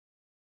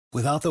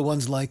Without the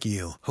ones like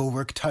you, who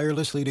work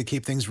tirelessly to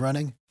keep things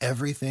running,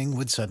 everything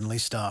would suddenly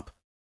stop.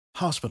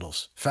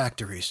 Hospitals,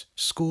 factories,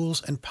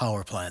 schools, and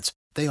power plants,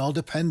 they all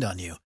depend on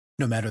you.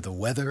 No matter the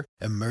weather,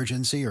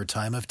 emergency, or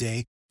time of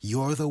day,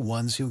 you're the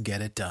ones who get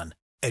it done.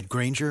 At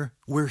Grainger,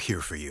 we're here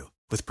for you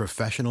with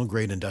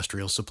professional-grade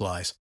industrial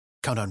supplies.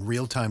 Count on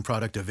real-time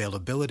product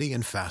availability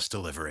and fast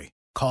delivery.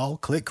 Call,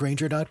 click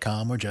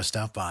Grainger.com, or just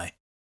stop by.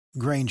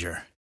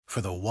 Grainger, for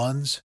the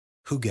ones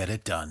who get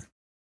it done.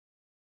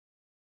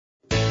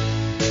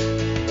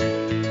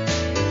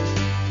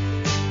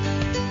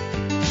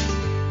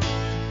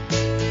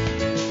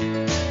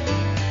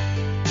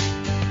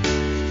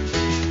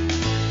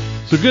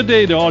 So good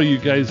day to all you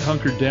guys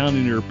hunkered down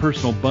in your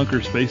personal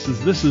bunker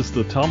spaces. This is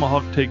the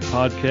Tomahawk Take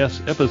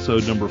Podcast,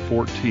 episode number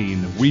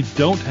 14. We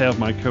don't have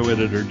my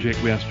co-editor, Jake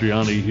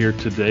Mastriani, here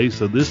today,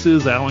 so this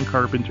is Alan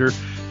Carpenter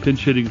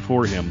pinch hitting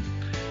for him.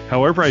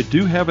 However, I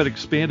do have an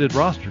expanded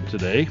roster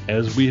today,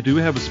 as we do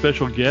have a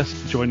special guest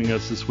joining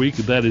us this week.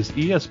 That is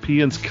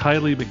ESPN's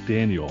Kiley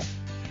McDaniel.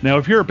 Now,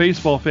 if you're a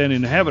baseball fan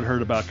and haven't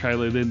heard about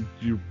Kiley, then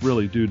you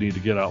really do need to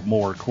get out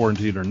more,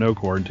 quarantine or no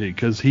quarantine,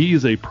 because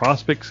he's a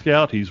prospect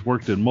scout. He's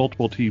worked in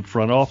multiple team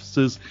front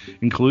offices,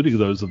 including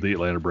those of the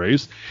Atlanta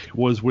Braves,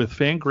 was with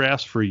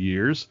Fangraphs for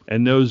years,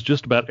 and knows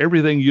just about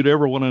everything you'd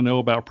ever want to know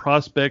about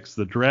prospects,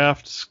 the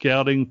draft,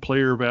 scouting,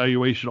 player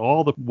evaluation,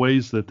 all the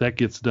ways that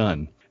gets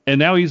done. And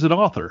now he's an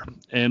author,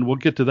 and we'll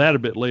get to that a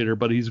bit later,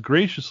 but he's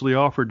graciously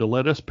offered to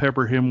let us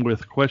pepper him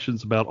with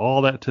questions about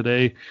all that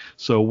today.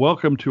 So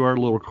welcome to our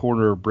little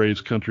corner of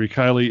Braves country.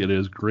 Kiley, it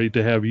is great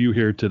to have you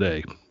here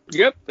today.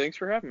 Yep, thanks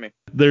for having me.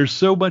 There's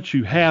so much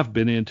you have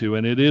been into,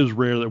 and it is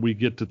rare that we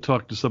get to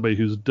talk to somebody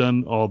who's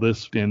done all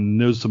this and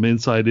knows some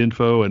inside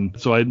info. And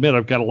so I admit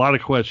I've got a lot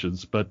of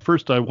questions, but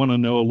first I want to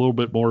know a little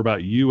bit more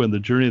about you and the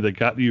journey that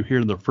got you here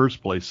in the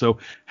first place. So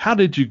how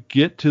did you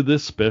get to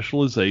this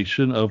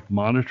specialization of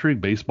monitoring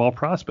baseball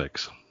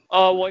prospects?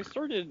 Well, I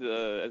started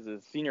as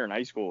a senior in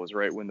high school, was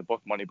right when the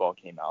book Moneyball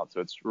came out.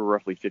 So it's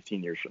roughly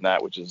 15 years from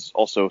that, which is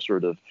also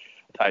sort of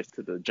ties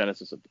to the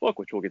genesis of the book,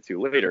 which we'll get to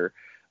later.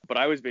 But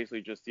I was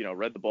basically just,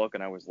 read the book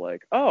and I was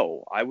like,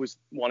 oh, I was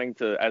wanting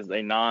to, as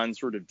a non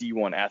sort of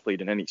D1 athlete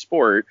in any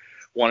sport,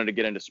 wanted to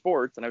get into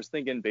sports. And I was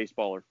thinking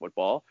baseball or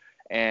football.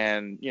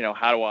 And,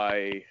 how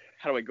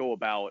do I go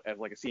about as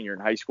like a senior in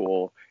high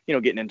school,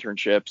 getting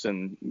internships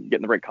and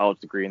getting the right college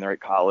degree in the right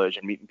college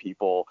and meeting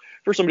people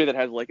for somebody that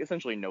has like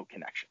essentially no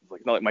connections.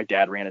 Like not like my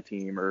dad ran a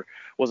team or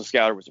was a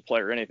scout or was a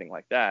player or anything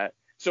like that.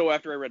 So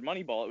after I read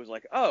Moneyball, it was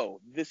like, oh,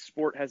 this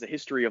sport has a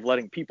history of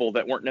letting people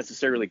that weren't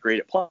necessarily great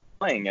at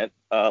playing it,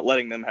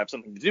 letting them have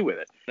something to do with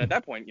it. And at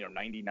that point,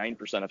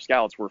 99% of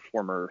scouts were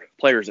former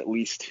players, at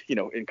least,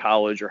 in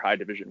college or high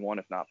Division I,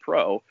 if not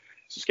pro.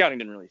 So scouting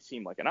didn't really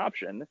seem like an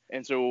option.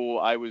 And so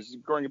I was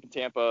growing up in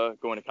Tampa,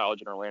 going to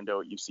college in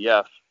Orlando at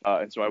UCF.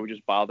 And so I would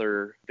just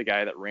bother the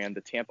guy that ran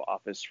the Tampa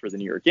office for the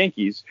New York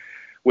Yankees,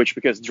 which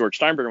because George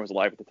Steinbrenner was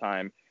alive at the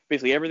time,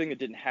 basically everything that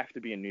didn't have to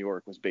be in New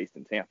York was based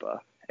in Tampa.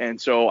 And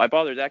so I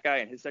bothered that guy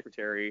and his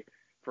secretary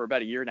for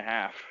about a year and a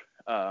half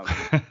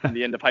from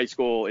the end of high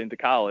school into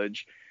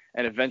college.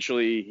 And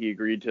eventually he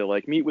agreed to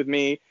meet with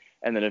me.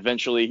 And then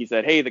eventually he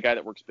said, hey, the guy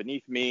that works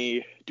beneath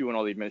me doing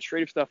all the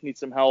administrative stuff needs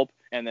some help.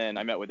 And then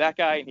I met with that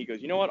guy and he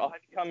goes, you know what? I'll have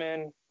you come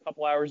in a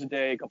couple hours a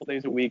day, a couple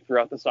days a week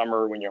throughout the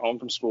summer when you're home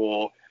from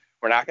school.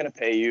 We're not going to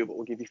pay you, but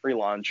we'll give you free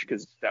lunch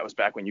because that was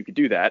back when you could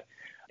do that.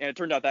 And it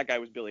turned out that guy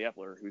was Billy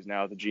Eppler, who's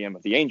now the GM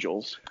of the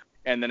Angels.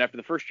 And then after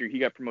the first year, he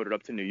got promoted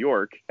up to New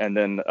York. And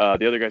then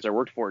the other guys I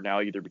worked for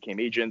now either became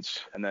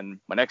agents. And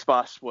then my next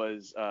boss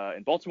was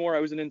in Baltimore.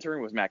 I was an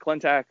intern, was Matt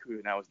Klentak, who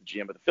now is the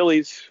GM of the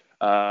Phillies.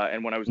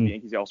 And when I was in the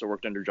Yankees, I also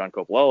worked under John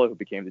Coppolella, who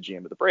became the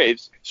GM of the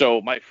Braves. So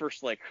my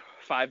first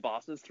 5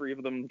 bosses, 3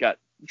 of them got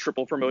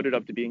triple promoted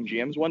up to being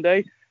GMs one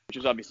day, which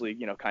is obviously,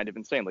 kind of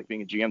insane. Like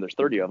being a GM, there's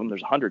 30 of them.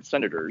 There's 100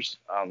 senators.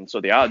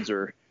 So the odds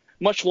are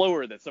much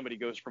lower that somebody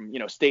goes from,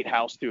 state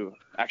house to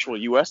actual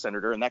U.S.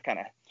 senator. And that kind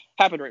of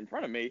happened right in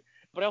front of me.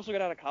 But I also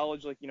got out of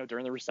college,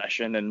 during the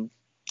recession. And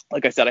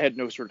like I said, I had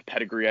no sort of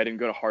pedigree. I didn't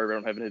go to Harvard. I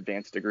don't have an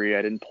advanced degree.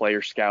 I didn't play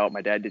or scout.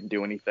 My dad didn't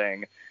do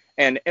anything.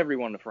 And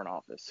everyone in the front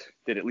office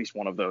did at least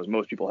one of those.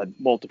 Most people had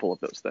multiple of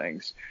those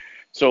things.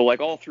 So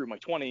all through my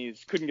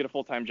 20s, couldn't get a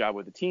full-time job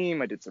with the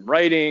team. I did some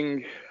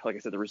writing. Like I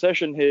said, the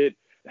recession hit.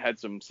 I had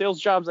some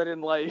sales jobs I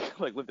didn't like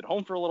lived at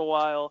home for a little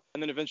while.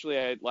 And then eventually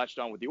I latched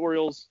on with the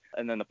Orioles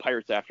and then the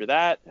Pirates after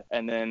that.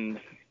 And then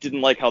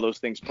didn't like how those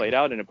things played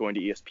out. Ended up going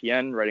to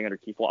ESPN, writing under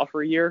Keith Law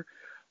for a year,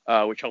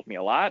 which helped me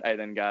a lot. I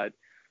then got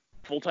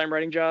full-time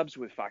writing jobs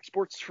with Fox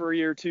Sports for a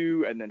year or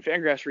two, and then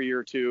Fangraphs for a year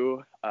or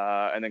two.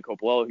 And then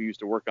Coppolella, who used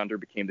to work under,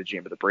 became the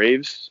GM of the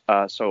Braves.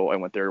 So I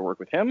went there to work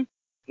with him.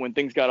 When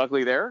things got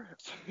ugly there,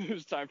 it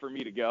was time for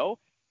me to go.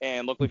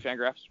 And luckily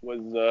Fangraphs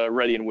was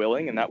ready and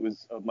willing, and that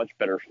was a much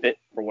better fit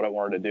for what I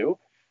wanted to do.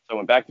 So I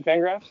went back to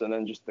Fangraphs, and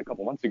then just a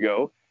couple months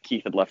ago,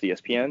 Keith had left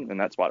ESPN, and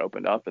that spot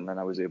opened up, and then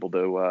I was able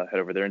to head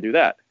over there and do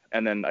that.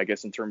 And then I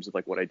guess in terms of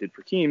like what I did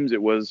for teams,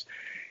 it was,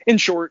 in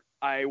short,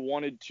 I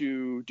wanted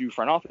to do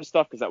front office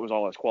stuff because that was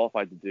all I was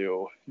qualified to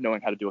do,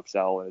 knowing how to do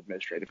Excel and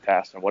administrative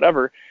tasks and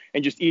whatever.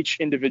 And just each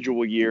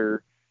individual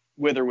year,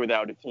 with or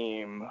without a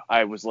team,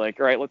 I was like,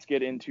 all right, let's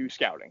get into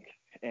scouting.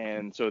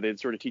 And so they'd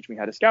sort of teach me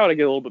how to scout. I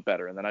get a little bit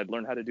better. And then I'd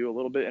learn how to do a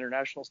little bit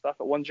international stuff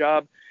at one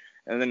job.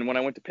 And then when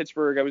I went to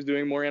Pittsburgh, I was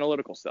doing more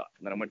analytical stuff.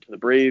 And then I went to the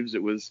Braves.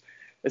 It was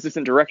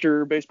assistant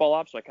director baseball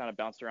ops. So I kind of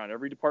bounced around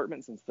every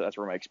department since that's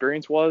where my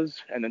experience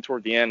was. And then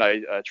toward the end, I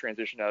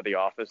transitioned out of the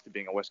office to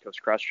being a West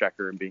Coast cross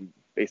checker and being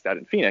based out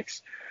in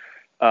Phoenix.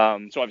 So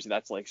obviously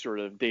that's like sort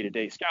of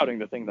day-to-day scouting,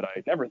 the thing that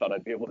I never thought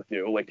I'd be able to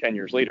do. Like 10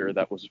 years later,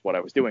 that was what I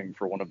was doing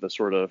for one of the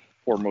sort of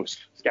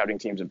foremost scouting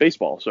teams in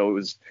baseball. So it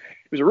was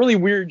a really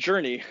weird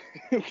journey,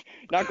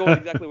 not going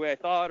exactly the way I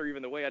thought or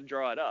even the way I'd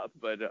draw it up,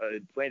 but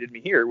it landed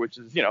me here, which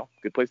is, a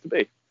good place to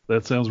be.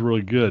 That sounds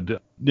really good.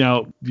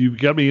 Now, you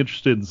got me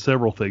interested in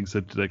several things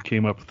that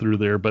came up through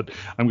there, but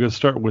I'm going to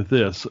start with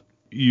this.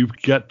 You've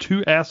got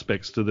two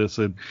aspects to this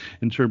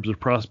in terms of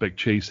prospect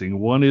chasing.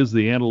 One is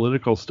the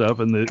analytical stuff,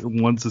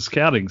 and one's the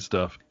scouting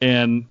stuff.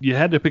 And you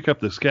had to pick up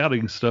the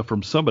scouting stuff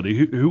from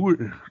somebody.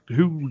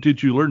 Who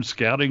did you learn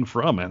scouting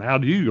from, and how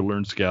do you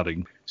learn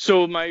scouting?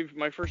 So my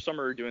first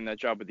summer doing that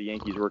job with the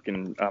Yankees,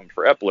 working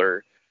for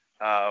Epler,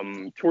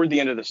 toward the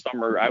end of the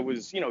summer, I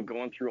was,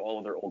 going through all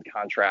of their old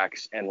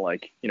contracts and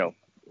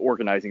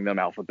organizing them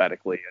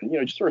alphabetically and,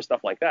 just sort of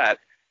stuff like that.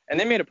 And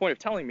they made a point of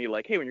telling me,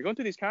 like, hey, when you're going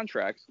through these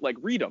contracts,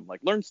 read them,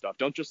 learn stuff.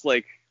 Don't just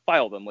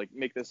file them,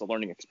 make this a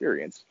learning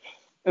experience.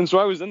 And so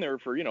I was in there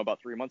for,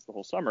 about 3 months the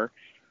whole summer.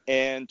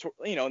 And,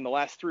 in the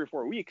last 3 or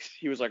 4 weeks,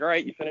 he was like, all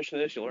right, you finished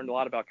this. You learned a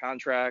lot about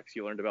contracts.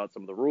 You learned about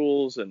some of the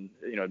rules and,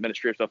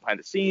 administrative stuff behind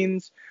the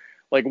scenes.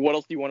 What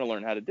else do you want to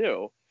learn how to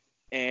do?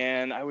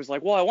 And I was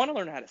like, well, I want to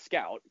learn how to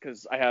scout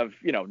because I have,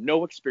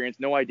 no experience,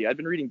 no idea. I'd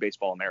been reading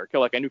Baseball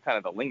America. I knew kind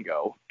of the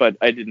lingo, but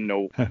I didn't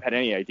had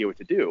any idea what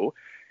to do.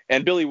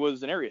 And Billy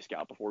was an area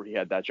scout before he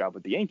had that job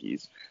with the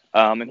Yankees.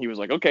 And he was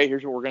like, okay,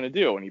 here's what we're going to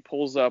do. And he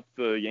pulls up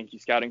the Yankee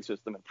scouting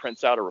system and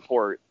prints out a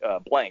report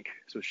blank.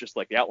 So it's just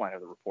the outline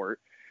of the report.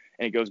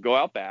 And he goes, go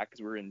out back, because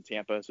we were in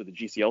Tampa. So the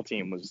GCL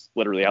team was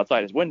literally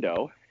outside his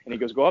window. And he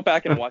goes, go out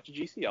back and watch a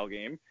GCL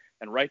game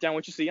and write down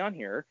what you see on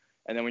here.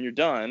 And then when you're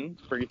done,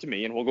 bring it to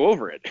me and we'll go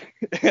over it.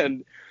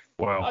 And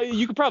wow,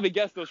 you could probably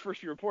guess those first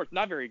few reports,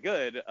 not very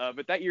good.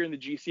 But that year in the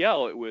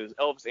GCL, it was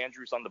Elvis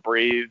Andrus on the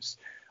Braves,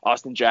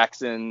 Austin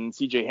Jackson,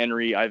 CJ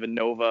Henry, Ivan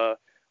Nova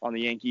on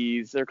the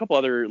Yankees. There are a couple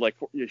other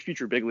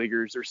future big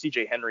leaguers. There's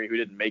CJ Henry, who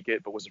didn't make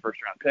it but was a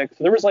first round pick.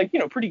 So there was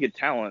pretty good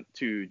talent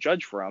to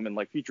judge from and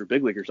future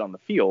big leaguers on the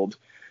field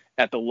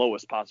at the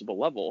lowest possible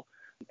level.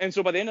 And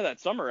so by the end of that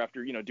summer,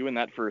 after doing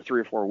that for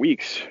 3 or 4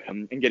 weeks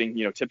and getting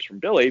tips from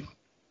Billy,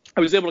 I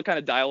was able to kind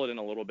of dial it in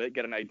a little bit,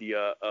 get an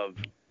idea of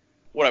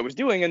what I was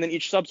doing. And then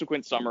each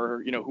subsequent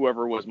summer,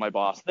 whoever was my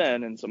boss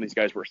then, and some of these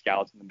guys were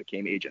scouts and then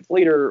became agents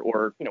later,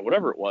 or,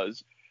 whatever it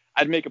was,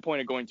 I'd make a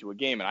point of going to a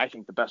game. And I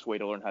think the best way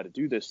to learn how to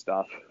do this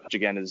stuff, which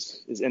again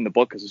is in the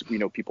book, because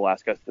people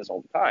ask us this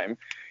all the time,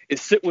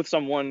 is sit with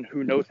someone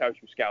who knows how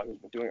to scout, who's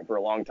been doing it for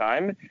a long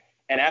time,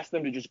 and ask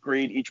them to just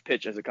grade each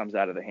pitch as it comes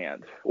out of the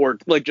hand, or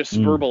just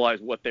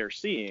verbalize what they're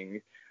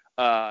seeing.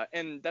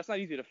 And that's not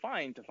easy to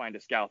find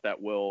a scout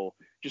that will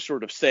just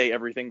sort of say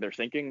everything they're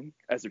thinking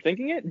as they're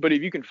thinking it. But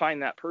if you can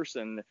find that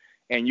person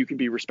and you can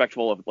be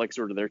respectful of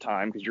sort of their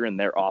time, because you're in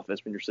their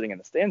office when you're sitting in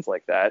the stands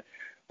like that.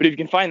 But if you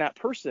can find that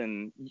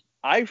person,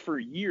 I for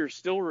years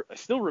still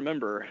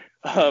remember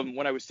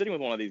when I was sitting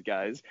with one of these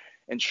guys,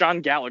 and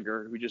Sean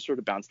Gallagher, who just sort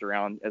of bounced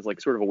around as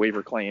sort of a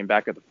waiver claim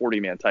back at the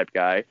 40-man type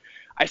guy.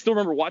 I still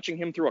remember watching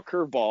him throw a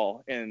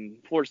curveball in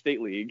Florida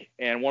State League,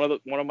 and one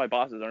of my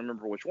bosses, I don't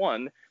remember which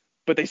one,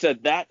 but they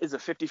said that is a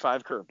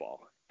 55 curveball.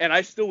 And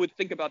I still would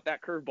think about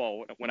that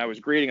curveball when I was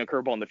grading a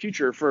curveball in the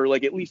future for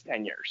at least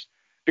 10 years,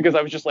 because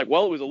I was just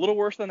well, it was a little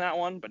worse than that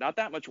one, but not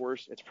that much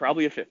worse. It's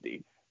probably a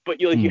 50. But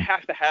you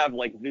have to have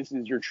this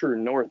is your true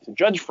north to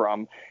judge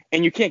from,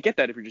 and you can't get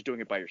that if you're just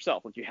doing it by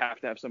yourself. You have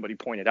to have somebody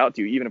point it out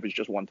to you, even if it's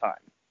just one time.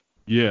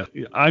 Yeah,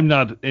 I'm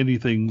not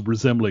anything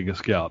resembling a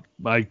scout.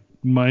 My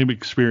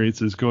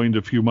experience is going to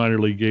a few minor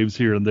league games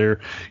here and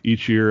there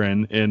each year,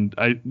 and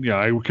I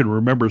can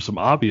remember some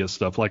obvious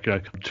stuff,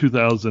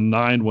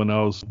 2009 when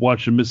I was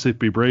watching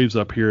Mississippi Braves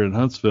up here in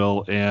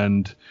Huntsville,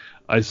 and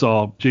I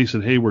saw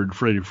Jason Hayward and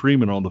Freddie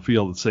Freeman on the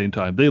field at the same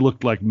time. They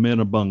looked like men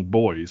among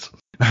boys.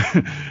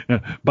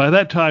 By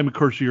that time, of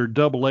course, your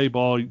Double-A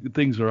ball,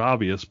 things are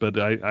obvious, but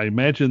I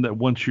imagine that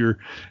once you're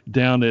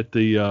down at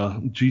the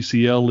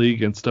GCL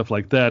league and stuff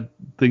like that,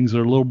 things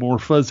are a little more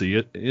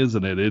fuzzy,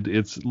 isn't it?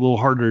 It's a little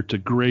harder to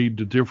grade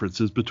the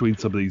differences between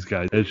some of these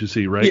guys, as you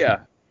see, right?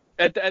 Yeah.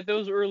 At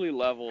those early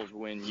levels,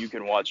 when you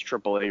can watch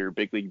AAA or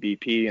Big League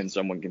BP and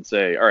someone can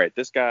say, all right,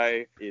 this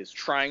guy is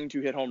trying to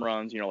hit home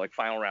runs,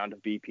 final round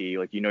of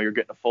BP, you're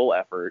getting a full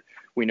effort.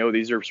 We know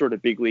these are sort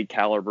of big league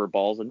caliber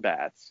balls and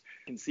bats.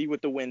 We can see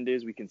what the wind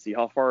is. We can see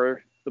how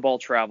far the ball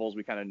travels.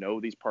 We kind of know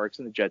these parks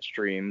and the jet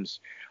streams.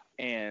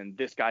 and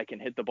this guy can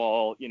hit the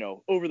ball,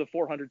 over the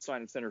 400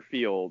 sign in center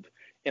field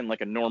in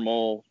like a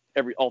normal,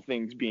 all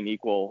things being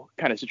equal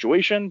kind of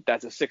situation,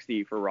 that's a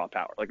 60 for raw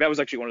power. Like that was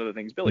actually one of the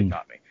things Billy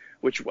taught me,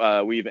 which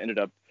we've ended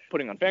up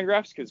putting on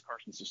Fangraphs because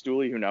Carson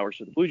Sestouli, who now works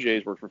for the Blue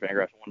Jays, worked for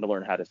Fangraphs, wanted to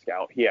learn how to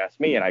scout. He asked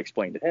me, and I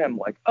explained to him,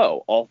 like,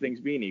 oh, all things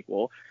being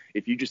equal,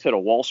 if you just hit a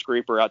wall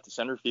scraper out to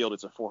center field,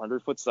 it's a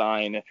 400-foot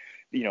sign.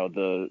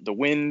 The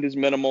wind is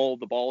minimal,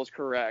 the ball is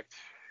correct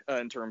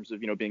in terms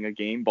of being a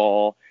game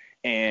ball,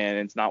 and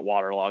it's not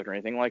waterlogged or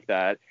anything like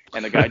that.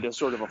 And the guy does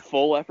sort of a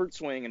full effort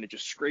swing, and it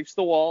just scrapes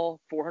the wall,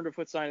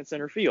 400-foot sign in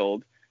center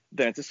field.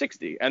 Then it's a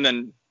 60. And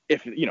then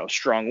if,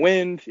 strong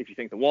wind, if you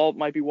think the wall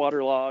might be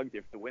waterlogged,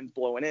 if the wind's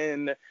blowing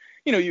in,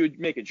 you would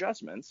make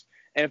adjustments.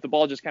 And if the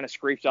ball just kind of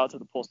scrapes out to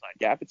the pull side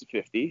gap, it's a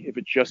 50. If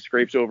it just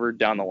scrapes over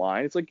down the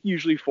line, it's like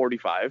usually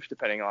 45,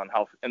 depending on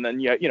how. And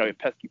then,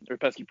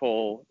 pesky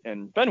pull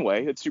and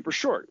Fenway, it's super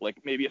short. Like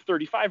maybe a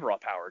 35 raw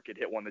power could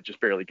hit one that just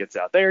barely gets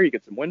out there. You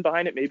get some wind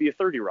behind it. Maybe a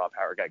 30 raw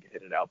power guy could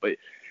hit it out. But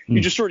you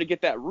just sort of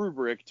get that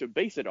rubric to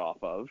base it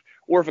off of.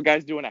 Or if a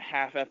guy's doing a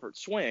half effort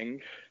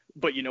swing,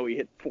 but he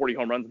hit 40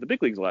 home runs in the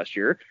big leagues last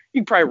year,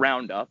 you can probably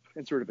round up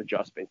and sort of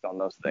adjust based on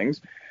those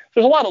things.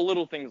 There's a lot of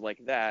little things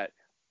like that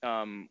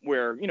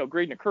where,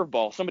 grading a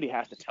curveball, somebody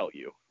has to tell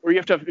you. Or you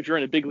have to, if you're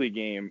in a big league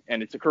game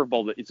and it's a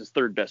curveball that it's his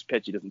third best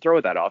pitch, he doesn't throw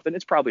it that often,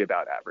 it's probably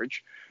about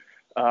average,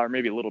 or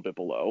maybe a little bit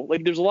below.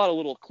 Like there's a lot of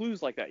little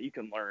clues like that you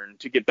can learn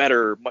to get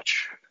better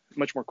much,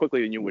 much more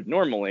quickly than you would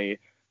normally.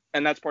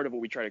 And that's part of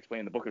what we try to explain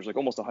in the book. There's like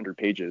almost 100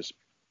 pages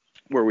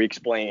where we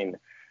explain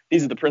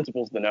these are the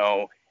principles to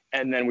know.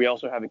 And then we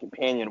also have a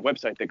companion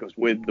website that goes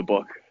with the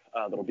book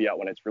that'll be out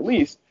when it's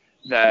released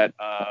that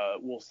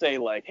will say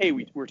like, hey,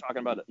 we're talking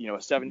about,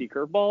 a 70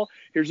 curveball.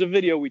 Here's a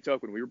video we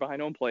took when we were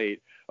behind home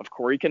plate of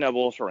Corey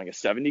Knebel throwing a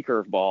 70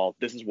 curveball.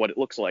 This is what it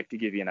looks like to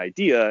give you an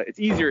idea. It's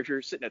easier if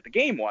you're sitting at the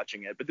game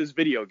watching it, but this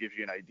video gives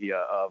you an idea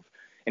of,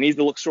 it needs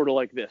to look sort of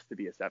like this to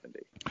be a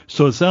 70.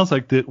 So it sounds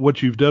like that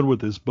what you've done with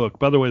this book,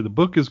 by the way, the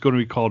book is going to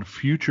be called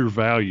Future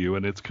Value,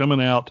 and it's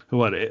coming out,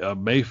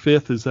 May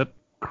 5th? Is that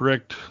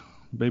correct?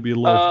 Maybe a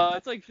little.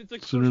 It's like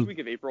first week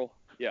of April.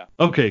 Yeah.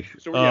 Okay.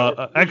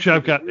 So actually,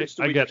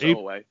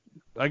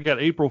 I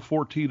got April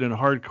 14 in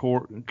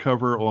hardcore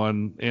cover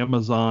on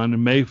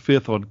Amazon, May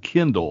 5th on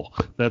Kindle.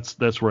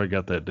 That's where I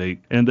got that date.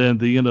 And then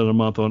the end of the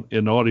month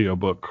in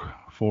audiobook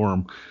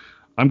form.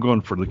 I'm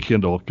going for the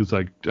Kindle because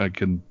I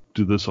can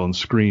do this on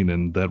screen,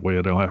 and that way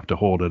I don't have to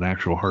hold an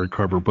actual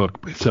hardcover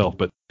book myself.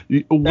 But and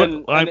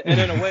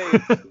in a way,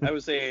 I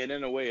would say, and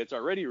in a way, it's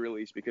already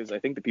released because I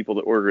think the people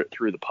that order it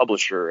through the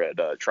publisher at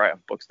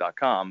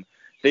triumphbooks.com,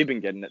 they've been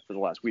getting it for the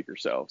last week or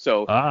so.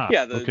 So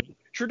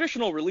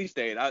traditional release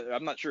date,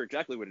 I'm not sure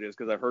exactly what it is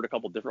because I've heard a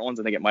couple different ones.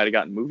 I think it might have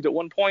gotten moved at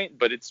one point,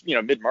 but it's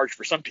mid-March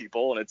for some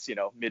people, and it's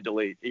mid to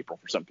late April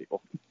for some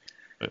people.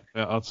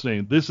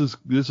 Outstanding. This is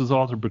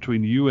authored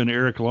between you and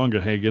Eric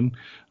Longahagen,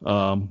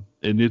 and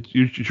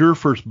it's your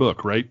first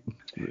book, right?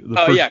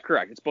 Yeah,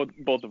 correct. It's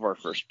both of our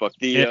first book.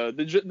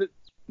 It's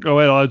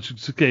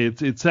okay.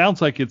 It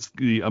sounds like it's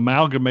the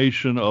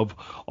amalgamation of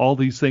all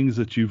these things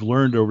that you've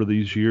learned over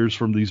these years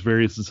from these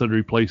various and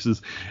sundry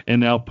places,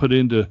 and now put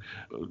into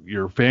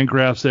your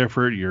Fangraphs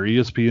effort, your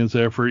ESPN's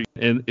effort,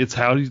 and it's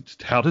how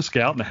to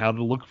scout and how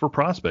to look for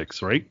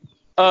prospects, right?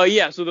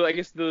 Yeah, so I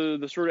guess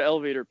the sort of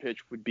elevator pitch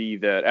would be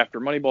that after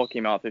Moneyball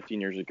came out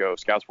 15 years ago,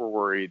 scouts were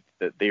worried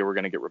that they were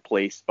going to get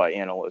replaced by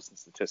analysts and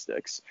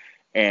statistics.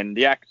 And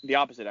the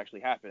opposite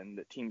actually happened,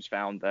 that teams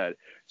found that,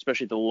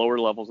 especially at the lower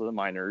levels of the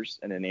minors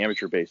and in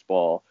amateur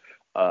baseball,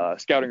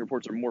 scouting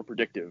reports are more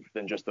predictive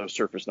than just those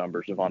surface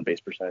numbers of on-base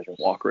percentage and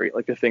walk rate,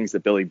 like the things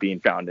that Billy Beane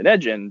found in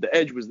Edge. And the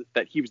edge was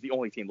that he was the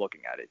only team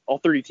looking at it. All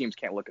 30 teams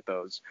can't look at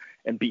those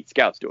and beat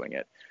scouts doing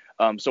it.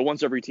 So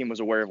once every team was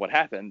aware of what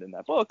happened in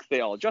that book, they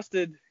all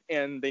adjusted,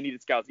 and they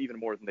needed scouts even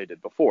more than they did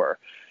before.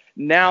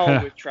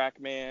 Now with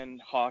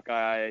TrackMan,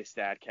 Hawkeye,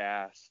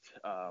 StatCast,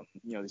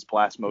 these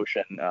blast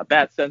motion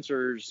bat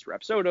sensors,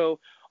 Rapsodo,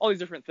 all these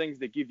different things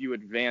that give you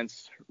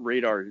advanced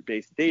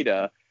radar-based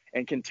data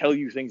and can tell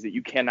you things that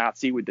you cannot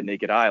see with the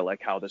naked eye,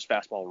 like how this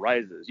fastball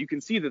rises. You can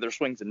see that there's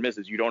swings and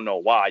misses. You don't know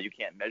why. You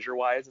can't measure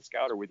why as a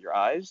scout or with your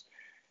eyes.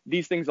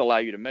 These things allow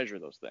you to measure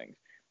those things.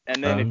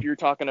 And then if you're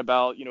talking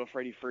about,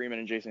 Freddie Freeman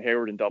and Jason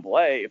Hayward in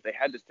Double-A, if they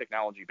had this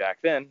technology back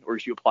then, or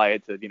if you apply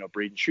it to,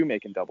 Braden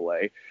Shoemake in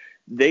Double-A,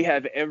 they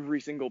have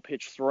every single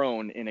pitch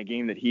thrown in a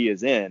game that he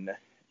is in,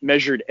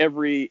 measured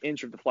every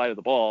inch of the flight of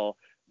the ball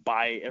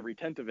by every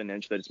tenth of an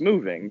inch that it's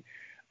moving.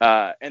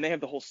 And they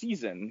have the whole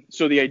season.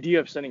 So the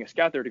idea of sending a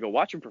scout there to go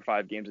watch him for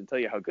 5 games and tell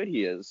you how good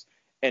he is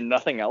and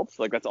nothing else,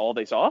 like that's all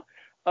they saw,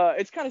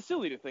 it's kind of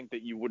silly to think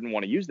that you wouldn't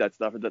want to use that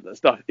stuff, or that the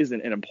stuff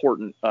isn't an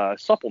important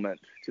supplement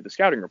to the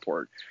scouting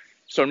report.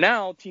 So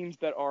now teams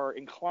that are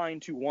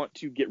inclined to want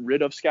to get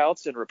rid of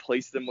scouts and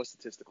replace them with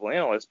statistical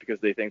analysts because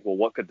they think, well,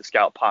 what could the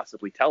scout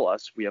possibly tell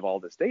us? We have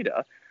all this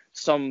data.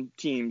 Some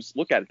teams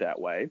look at it that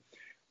way.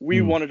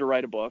 We wanted to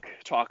write a book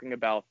talking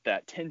about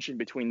that tension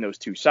between those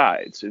two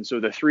sides. And so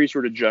the 3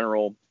 sort of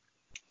general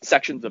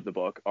sections of the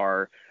book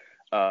are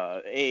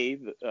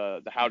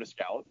the how to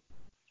scout,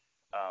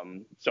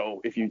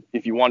 So if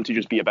you want to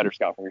just be a better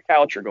scout from your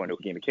couch, or going to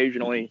a game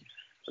occasionally,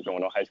 or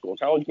going to a high school or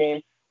college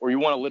game, or you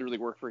want to literally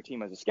work for a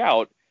team as a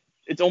scout,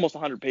 it's almost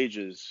 100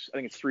 pages. I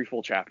think it's 3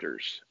 full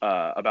chapters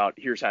about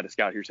here's how to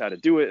scout, here's how to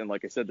do it. And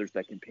like I said, there's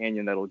that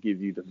companion that'll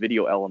give you the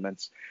video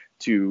elements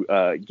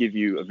to give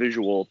you a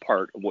visual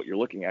part of what you're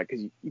looking at,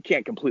 because you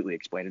can't completely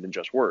explain it in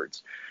just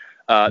words.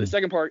 The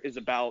second part is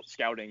about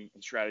scouting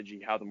and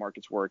strategy, how the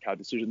markets work, how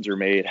decisions are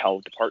made,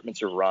 how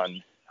departments are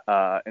run.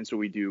 And so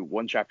we do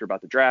 1 chapter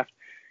about the draft.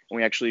 And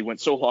we actually went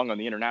so long on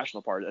the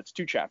international part, that's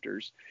 2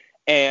 chapters.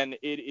 And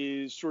it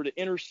is sort of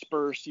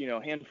interspersed,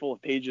 handful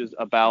of pages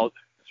about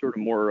sort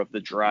of more of the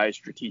dry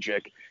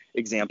strategic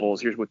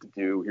examples. Here's what to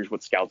do. Here's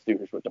what scouts do.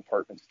 Here's what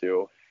departments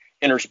do.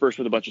 Interspersed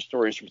with a bunch of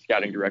stories from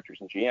scouting directors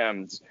and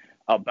GMs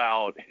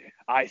about,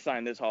 I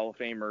signed this Hall of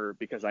Famer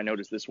because I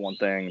noticed this one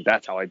thing.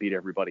 That's how I beat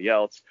everybody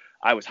else.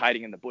 I was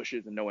hiding in the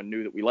bushes and no one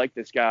knew that we liked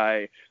this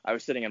guy. I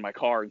was sitting in my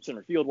car in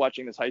center field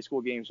watching this high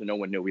school game, so no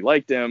one knew we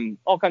liked him.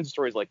 All kinds of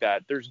stories like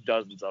that. There's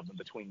dozens of them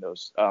between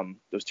those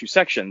 2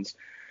 sections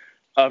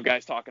of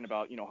guys talking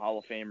about, Hall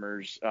of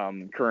Famers,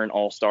 current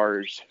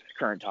All-Stars,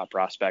 current top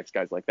prospects,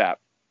 guys like that.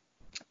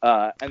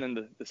 And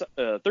then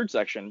the third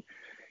section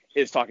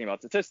is talking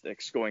about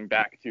statistics, going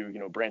back to,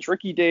 Branch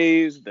Rickey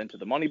days, then to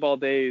the Moneyball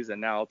days, and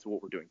now to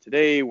what we're doing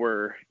today,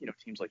 where,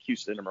 teams like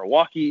Houston and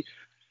Milwaukee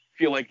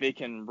feel like they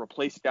can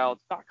replace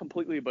scouts, not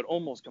completely, but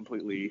almost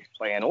completely,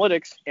 by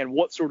analytics, and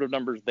what sort of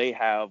numbers they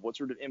have, what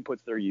sort of inputs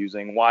they're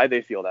using, why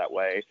they feel that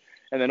way,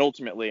 and then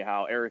ultimately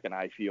how Eric and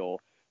I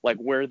feel like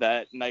where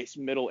that nice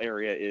middle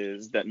area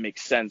is that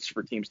makes sense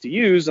for teams to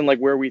use, and like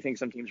where we think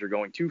some teams are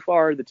going too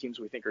far, the teams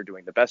we think are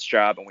doing the best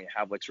job, and we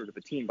have like sort of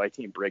a team by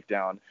team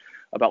breakdown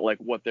about like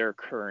what their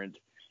current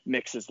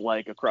mix is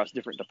like across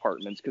different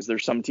departments, because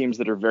there's some teams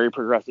that are very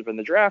progressive in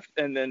the draft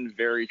and then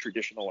very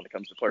traditional when it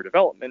comes to player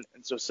development.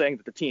 And so saying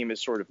that the team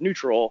is sort of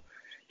neutral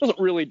doesn't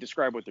really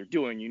describe what they're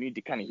doing. You need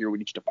to kind of hear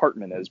what each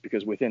department is,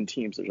 because within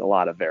teams there's a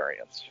lot of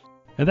variance.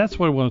 And that's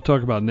what I want to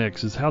talk about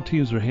next, is how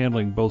teams are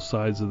handling both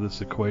sides of this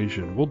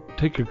equation. We'll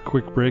take a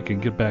quick break and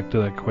get back to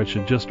that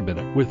question in just a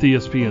minute with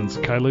ESPN's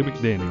Kiley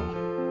McDaniel.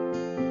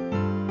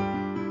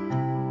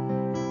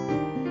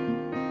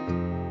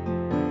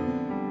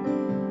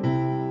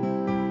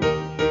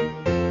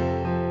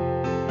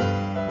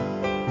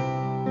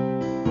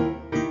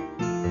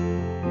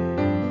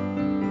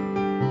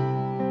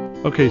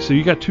 Okay, so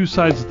you got 2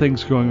 sides of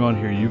things going on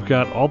here. You've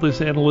got all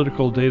this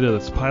analytical data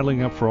that's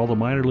piling up for all the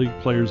minor league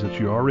players that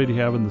you already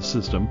have in the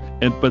system,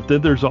 but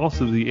then there's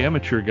also the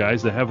amateur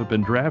guys that haven't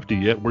been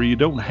drafted yet, where you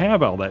don't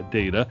have all that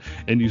data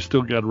and you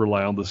still got to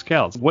rely on the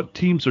scouts. What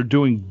teams are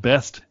doing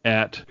best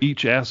at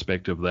each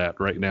aspect of that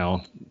right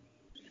now?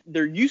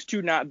 There used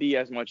to not be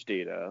as much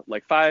data.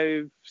 Like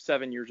 5-7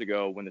 years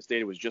ago, when this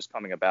data was just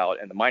coming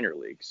about in the minor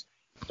leagues,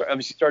 so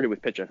obviously started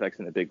with PitchFX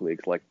in the big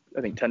leagues, like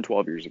I think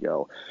 10-12 years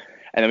ago.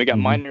 And then we got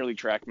minor league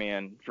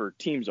TrackMan for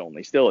teams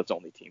only. Still, it's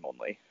only team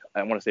only.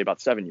 I want to say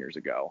about 7 years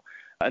ago.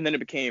 And then it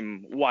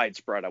became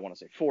widespread, I want to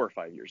say 4 or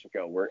 5 years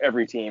ago, where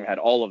every team had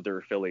all of their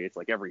affiliates,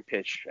 like every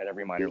pitch at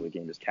every minor league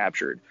game is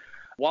captured.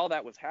 While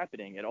that was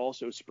happening, it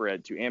also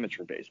spread to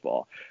amateur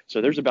baseball.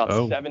 So there's about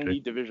 70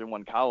 Division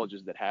I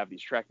colleges that have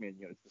these TrackMan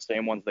units, the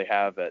same ones they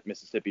have at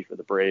Mississippi for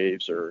the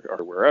Braves or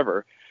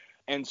wherever.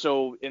 And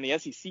so in the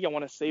SEC, I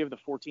want to say of the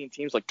 14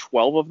 teams, like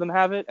 12 of them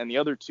have it, and the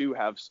other 2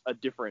 have a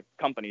different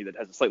company that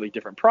has a slightly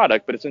different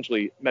product, but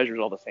essentially measures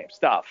all the same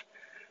stuff.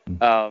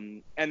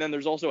 And then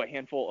there's also a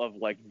handful of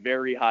like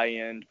very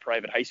high-end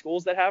private high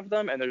schools that have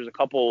them, and there's a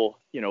couple,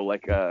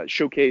 like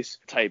showcase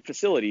type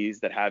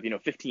facilities that have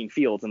 15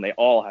 fields, and they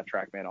all have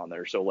TrackMan on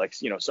there. So like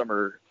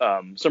Summer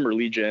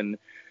Legion,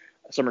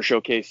 Summer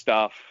Showcase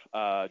stuff,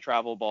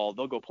 travel ball,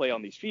 they'll go play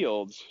on these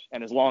fields.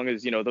 And as long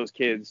as, those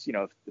kids,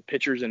 if the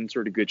pitcher's in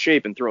sort of good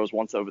shape and throws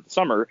once over the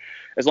summer,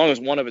 as long as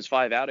one of his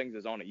 5 outings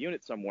is on a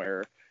unit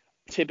somewhere,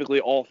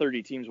 typically all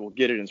 30 teams will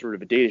get it in sort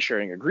of a data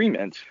sharing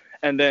agreement.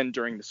 And then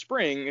during the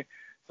spring,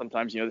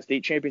 sometimes, the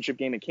state championship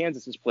game in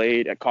Kansas is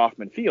played at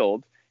Kauffman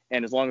Field.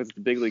 And as long as it's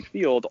a big league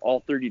field,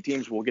 all 30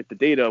 teams will get the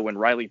data when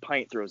Riley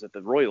Pint throws at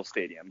the Royal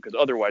Stadium, because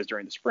otherwise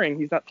during the spring,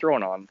 he's not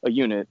throwing on a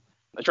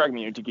TrackMan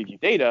unit to give you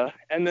data.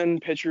 And then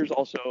pitchers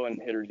also,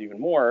 and hitters even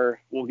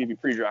more, will give you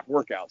pre-draft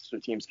workouts, so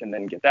teams can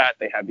then get that.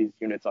 They have these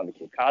units on the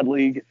Cape Cod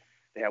League.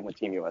 They have with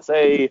Team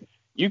USA.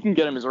 You can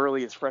get them as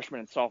early as freshman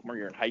and sophomore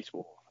year in high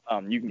school.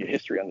 You can get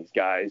history on these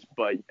guys,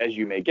 but as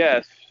you may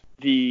guess,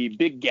 the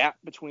big gap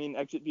between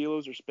exit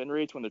velos or spin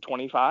rates when they're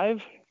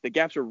 25, the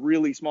gaps are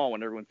really small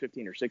when everyone's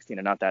 15 or 16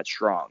 and not that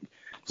strong.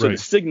 So The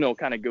signal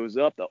kind of goes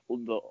up the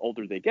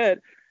older they get.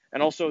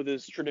 And also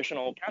this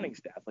traditional counting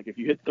stats, like if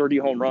you hit 30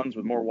 home runs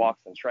with more walks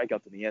than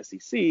strikeouts in the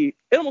SEC,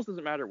 it almost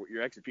doesn't matter what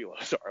your exit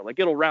velos are. Like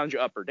it'll round you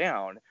up or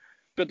down,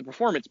 but the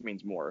performance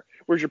means more.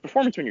 Whereas your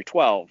performance when you're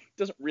 12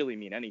 doesn't really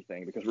mean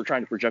anything, because we're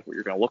trying to project what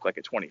you're going to look like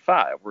at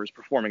 25. Whereas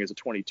performing as a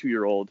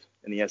 22-year-old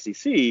in the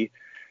SEC,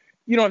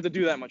 you don't have to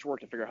do that much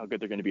work to figure out how good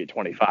they're going to be at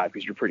 25,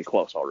 because you're pretty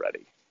close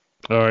already.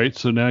 All right,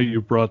 so now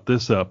you brought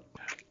this up.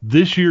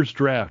 This year's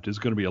draft is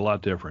going to be a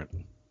lot different.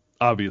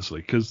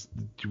 obviously, because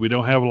we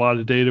don't have a lot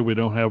of data. We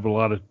don't have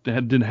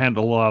didn't have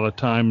a lot of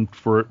time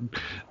for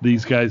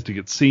these guys to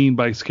get seen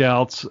by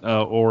scouts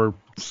or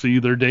see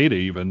their data,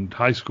 even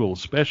high school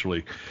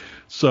especially.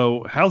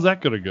 So how's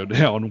that going to go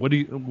down? What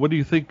do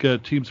you think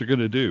teams are going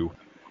to do?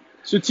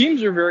 So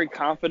teams are very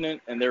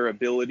confident in their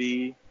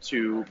ability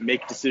to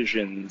make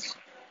decisions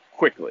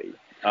quickly.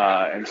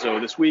 And so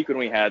this week when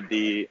we had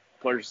the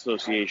Players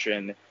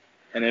Association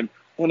and then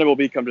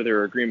MLB come to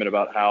their agreement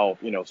about how,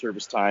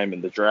 service time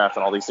and the draft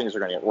and all these things are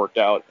going to get worked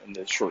out in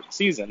this short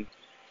season,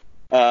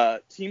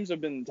 teams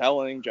have been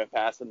telling Jeff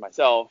Pass and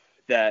myself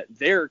that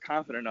they're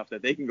confident enough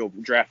that they can go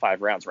draft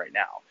 5 rounds right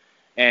now.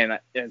 And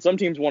some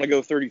teams want to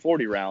go 30,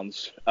 40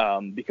 rounds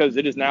because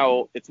it's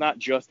not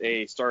just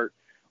a start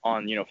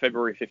on,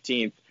 February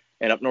 15th.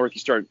 And up north, you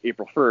start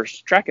April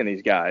 1st tracking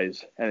these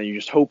guys, and then you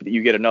just hope that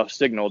you get enough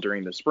signal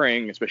during the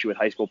spring, especially with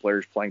high school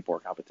players playing for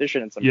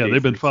competition. In some cases.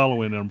 They've been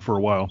following them for a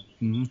while.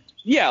 Mm-hmm.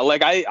 Yeah,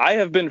 like I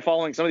have been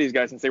following some of these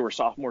guys since they were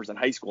sophomores in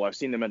high school. I've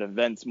seen them at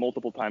events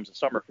multiple times a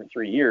summer for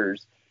 3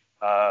 years.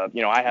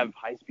 I have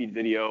high-speed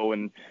video,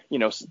 and,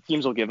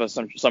 teams will give us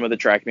some of the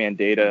TrackMan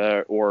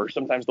data, or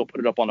sometimes they'll put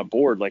it up on a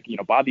board. Like,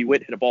 Bobby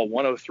Witt hit a ball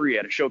 103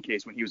 at a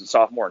showcase when he was a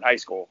sophomore in high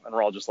school. And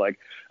we're all just like,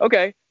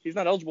 okay, he's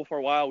not eligible for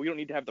a while. We don't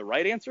need to have the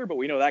right answer, but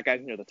we know that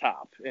guy's near the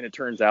top. And it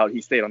turns out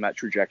he stayed on that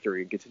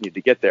trajectory and continued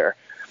to get there.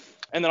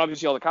 And then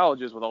obviously all the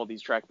colleges with all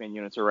these TrackMan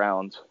units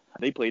around,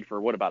 they played for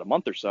about a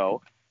month or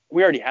so.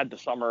 We already had the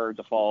summer,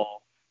 the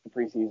fall, the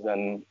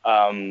preseason.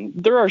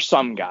 There are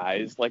some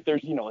guys, like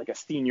there's, like a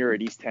senior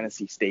at East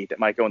Tennessee State that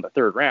might go in the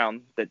 3rd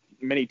round that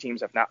many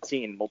teams have not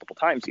seen multiple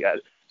times yet.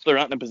 So they're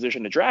not in a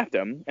position to draft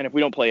him. And if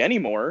we don't play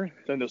anymore,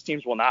 then those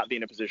teams will not be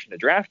in a position to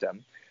draft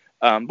him.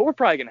 But we're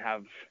probably going to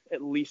have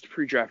at least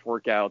pre-draft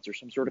workouts or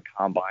some sort of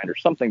combine or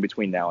something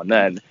between now and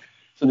then.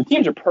 So the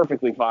teams are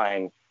perfectly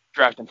fine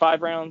drafting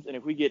 5 rounds. And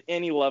if we get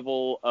any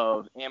level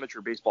of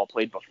amateur baseball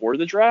played before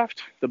the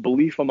draft, the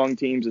belief among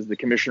teams is the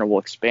commissioner will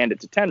expand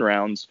it to 10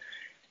 rounds.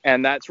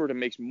 And that sort of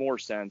makes more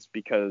sense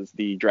because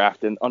the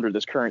draft under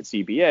this current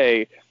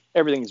CBA,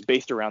 everything is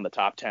based around the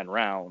top 10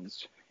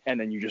 rounds. And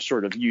then you just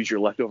sort of use your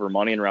leftover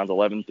money in rounds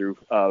 11 through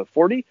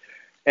 40.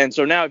 And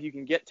so now if you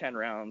can get 10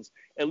 rounds,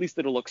 at least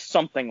it'll look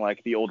something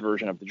like the old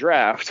version of the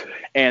draft.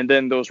 And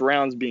then those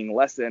rounds being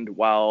lessened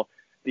while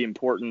the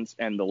importance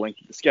and the length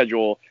of the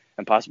schedule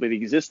and possibly the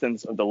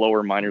existence of the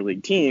lower minor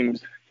league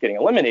teams getting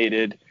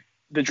eliminated,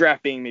 the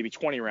draft being maybe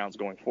 20 rounds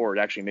going forward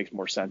actually makes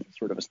more sense. It's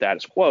sort of a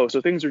status quo.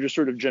 So things are just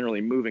sort of generally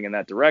moving in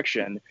that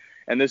direction.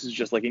 And this is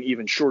just like an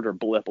even shorter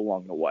blip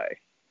along the way.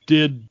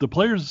 Did the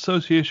Players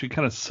Association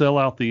kind of sell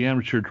out the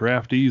amateur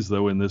draftees,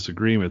 though, in this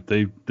agreement?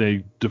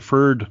 They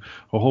deferred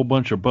a whole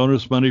bunch of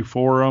bonus money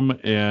for them,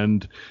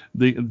 and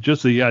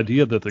just the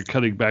idea that they're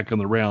cutting back on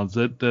the rounds,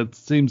 that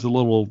seems a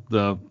little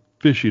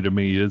fishy to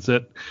me. Is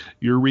that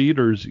your read,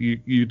 or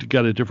you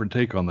got a different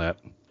take on that?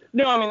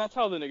 No, I mean, that's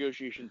how the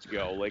negotiations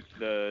go. Like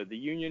the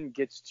union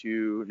gets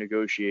to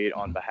negotiate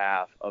on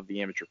behalf of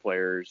the amateur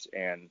players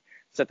and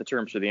set the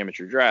terms for the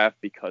amateur draft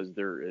because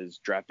there is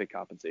draft pick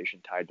compensation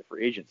tied to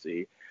free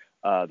agency.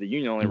 The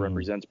union only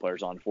represents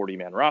players on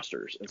 40-man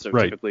rosters. And so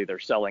typically they're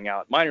selling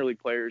out minor league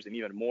players and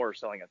even more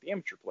selling out the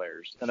amateur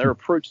players. And their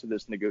approach to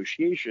this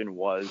negotiation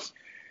was,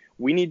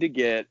 we need to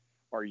get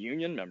our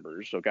union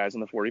members, so guys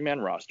on the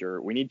 40-man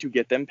roster, we need to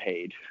get them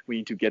paid. We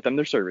need to get them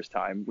their service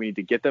time. We need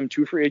to get them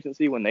to free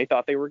agency when they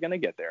thought they were going to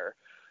get there.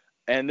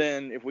 And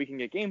then if we can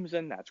get games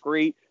in, that's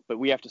great, but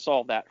we have to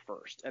solve that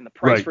first. And the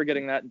price for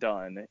getting that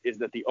done is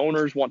that the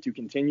owners want to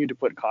continue to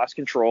put cost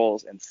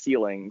controls and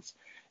ceilings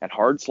and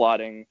hard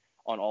slotting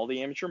on all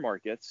the amateur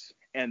markets.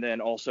 And then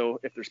also,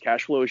 if there's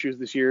cash flow issues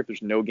this year, if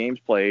there's no games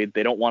played,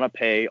 they don't want to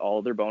pay all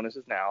of their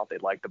bonuses now.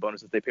 They'd like the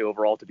bonuses they pay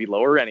overall to be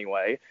lower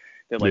anyway.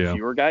 They'd like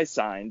fewer guys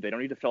signed. They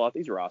don't need to fill out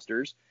these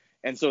rosters.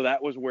 And so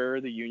that was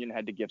where the union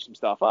had to give some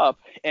stuff up.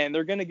 And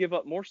they're going to give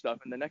up more stuff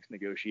in the next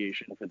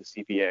negotiation for the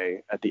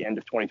CPA at the end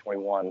of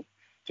 2021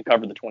 to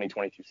cover the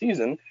 2022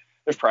 season.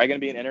 There's probably going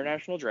to be an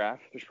international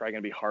draft. There's probably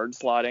going to be hard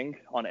slotting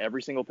on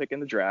every single pick in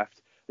the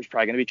draft. There's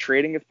probably going to be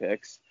trading of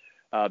picks.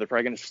 They're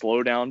probably going to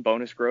slow down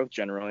bonus growth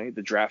generally.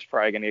 The draft's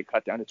probably going to get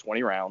cut down to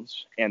 20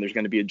 rounds. And there's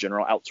going to be a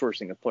general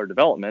outsourcing of player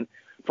development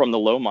from the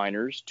low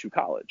minors to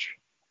college.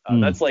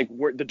 That's like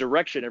where the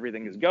direction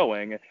everything is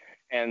going.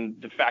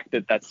 And the fact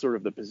that that's sort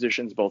of the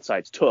positions both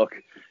sides took,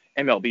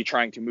 MLB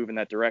trying to move in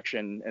that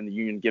direction and the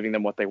union giving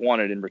them what they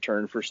wanted in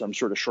return for some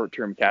sort of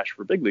short-term cash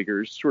for big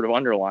leaguers sort of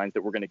underlines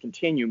that we're going to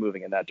continue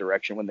moving in that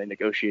direction when they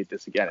negotiate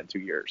this again in 2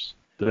 years.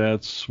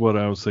 That's what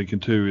I was thinking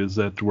too, is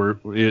that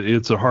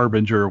it's a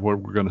harbinger of what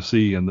we're going to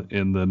see in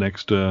the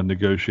next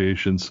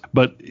negotiations.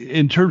 But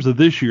in terms of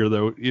this year,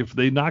 though, if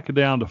they knock it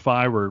down to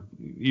 5 or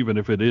even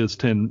if it is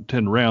 10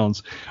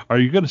 rounds, are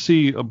you going to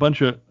see a bunch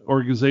of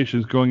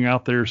organizations going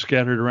out there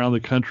scattered around the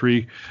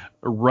country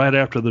right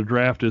after the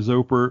draft is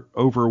over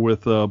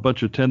with a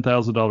bunch of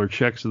 $10,000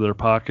 checks in their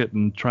pocket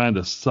and trying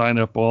to sign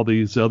up all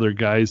these other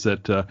guys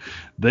that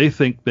they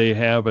think they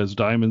have as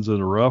diamonds in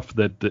the rough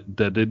that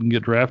didn't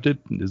get drafted?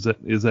 Is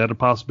that a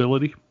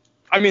possibility?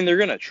 I mean, they're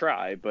gonna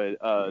try, but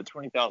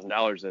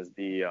 $20,000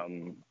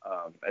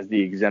 as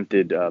the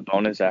exempted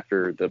bonus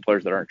after the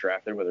players that aren't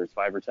drafted, whether it's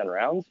 5 or 10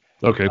 rounds.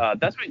 Okay.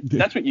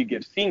 That's what you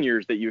give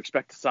seniors that you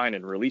expect to sign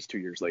and release 2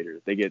 years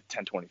later. They get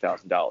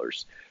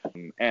 $20,000.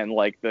 And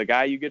like the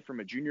guy you get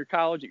from a junior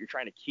college that you're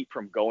trying to keep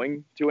from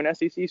going to an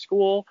SEC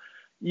school,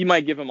 you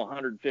might give him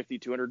 150,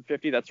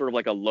 250. That's sort of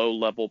like a low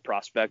level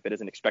prospect that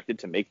isn't expected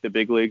to make the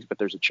big leagues, but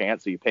there's a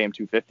chance, so you pay him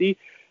 250.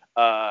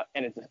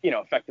 And it's,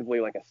 effectively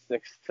like a 6th,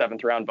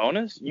 7th round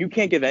bonus. You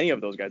can't give any of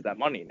those guys that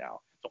money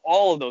now. So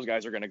all of those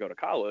guys are going to go to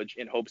college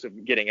in hopes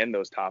of getting in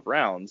those top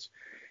rounds.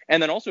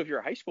 And then also, if you're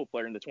a high school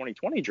player in the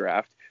 2020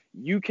 draft,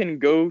 you can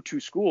go to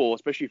school,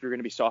 especially if you're going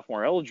to be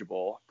sophomore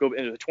eligible, go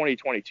into the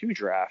 2022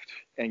 draft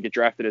and get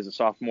drafted as a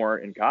sophomore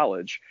in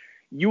college.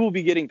 You will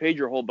be getting paid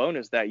your whole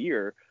bonus that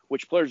year,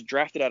 which players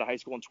drafted out of high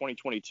school in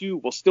 2022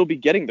 will still be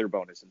getting their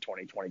bonus in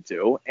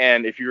 2022.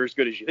 And if you're as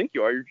good as you think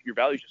you are, your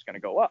value is just going to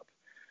go up.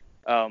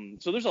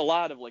 So there's a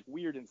lot of like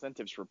weird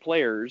incentives for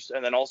players.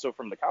 And then also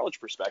from the college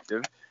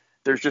perspective,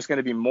 there's just going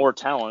to be more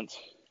talent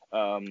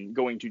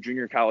going to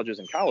junior colleges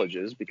and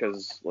colleges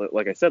because,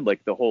 like I said,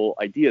 like the whole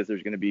idea is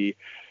there's going to be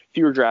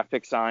fewer draft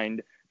picks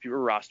signed, fewer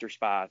roster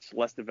spots,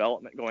 less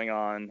development going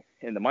on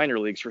in the minor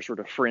leagues for sort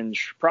of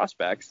fringe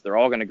prospects. They're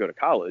all going to go to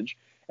college.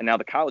 And now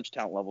the college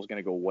talent level is going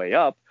to go way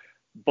up.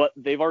 But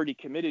they've already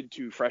committed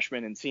to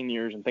freshmen and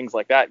seniors and things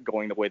like that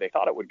going the way they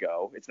thought it would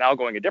go. It's now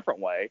going a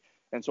different way.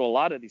 And so a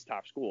lot of these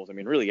top schools, I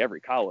mean, really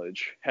every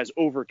college has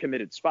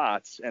overcommitted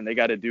spots, and they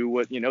got to do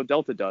what,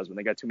 Delta does when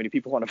they got too many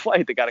people on a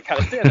flight. They got to kind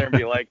of stand there and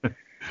be like,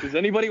 does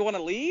anybody want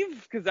to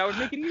leave? Because that would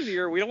make it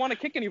easier. We don't want to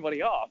kick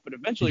anybody off, but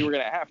eventually we're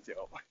going to have to.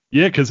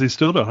 Yeah, because they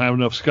still don't have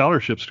enough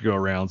scholarships to go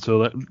around. So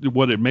that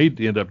what it may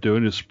end up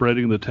doing is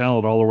spreading the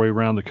talent all the way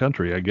around the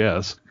country, I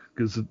guess,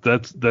 because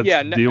that's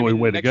the only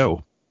way to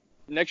go.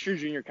 Next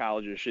year's junior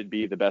colleges should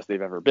be the best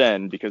they've ever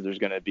been because there's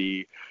going to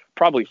be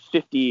probably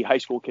 50 high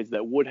school kids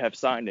that would have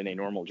signed in a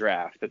normal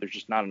draft that there's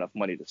just not enough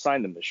money to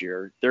sign them this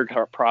year. They're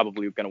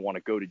probably going to want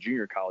to go to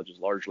junior colleges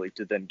largely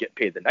to then get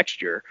paid the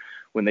next year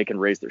when they can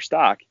raise their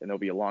stock, and there'll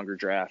be a longer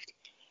draft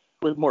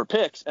with more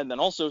picks. And then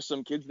also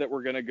some kids that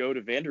were going to go to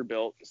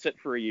Vanderbilt, sit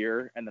for a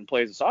year and then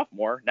play as a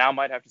sophomore now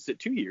might have to sit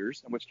 2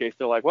 years, in which case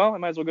they're like, well, I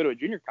might as well go to a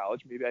junior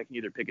college. Maybe I can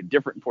either pick a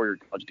different four-year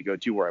college to go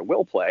to where I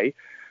will play,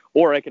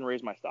 or I can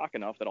raise my stock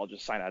enough that I'll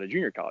just sign out of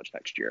junior college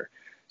next year.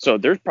 So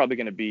there's probably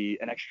going to be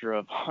an extra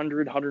of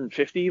 100,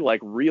 150 like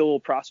real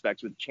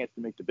prospects with a chance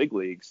to make the big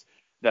leagues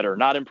that are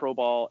not in pro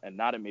ball and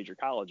not in major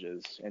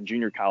colleges, and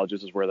junior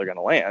colleges is where they're going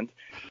to land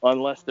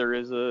unless there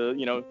is a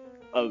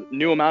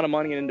new amount of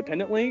money in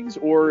independent leagues,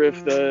 or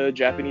if the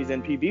Japanese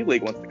NPB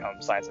league wants to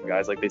come sign some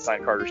guys like they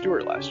signed Carter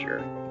Stewart last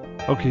year.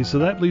 Okay, so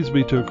that leads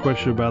me to a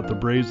question about the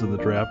Braves in the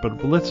draft,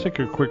 but let's take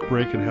a quick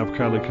break and have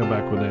Kylie come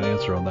back with an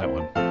answer on that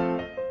one.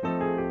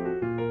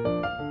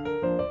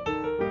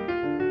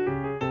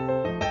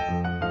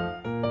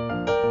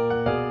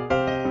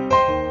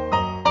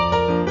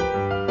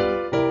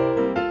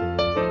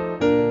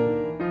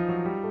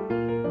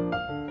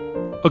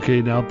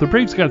 Okay, now the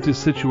Braves got this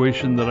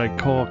situation that I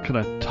call kind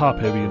of top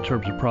heavy in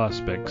terms of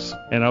prospects,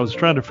 and I was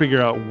trying to figure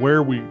out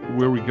where we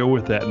go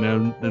with that,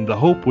 and the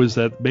hope was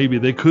that maybe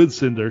they could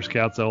send their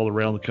scouts all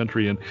around the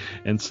country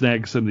and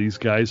snag some of these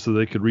guys so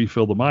they could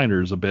refill the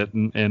minors a bit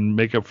and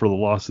make up for the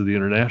loss of the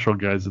international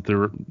guys that they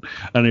were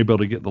unable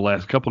to get the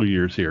last couple of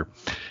years here.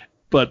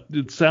 But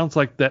it sounds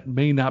like that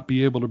may not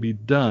be able to be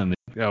done.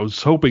 I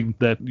was hoping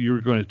that you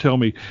were going to tell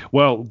me,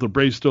 well, the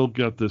Braves still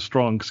got this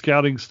strong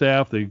scouting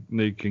staff.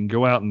 They can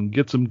go out and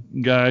get some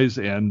guys,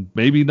 and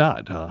maybe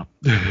not, huh?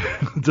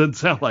 Doesn't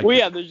sound like. Well,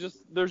 yeah,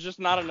 there's just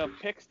not enough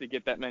picks to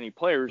get that many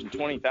players. In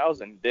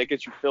 20,000, that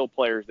gets you fill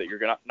players that you're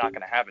not going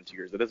to have in 2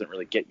 years. That doesn't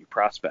really get you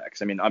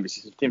prospects. I mean,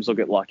 obviously, some teams will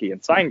get lucky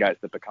and sign guys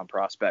that become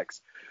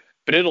prospects,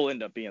 but it'll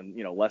end up being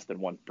less than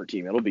one per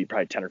team. It'll be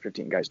probably 10 or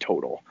 15 guys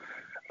total.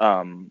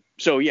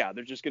 So yeah,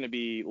 there's just going to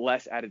be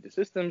less added to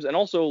systems. And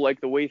also,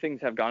 like, the way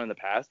things have gone in the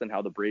past and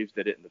how the Braves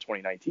did it in the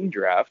 2019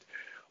 draft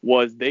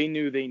was they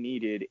knew they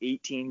needed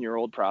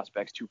 18-year-old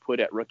prospects to put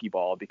at rookie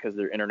ball because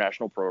their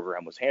international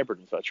program was hampered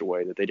in such a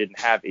way that they didn't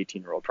have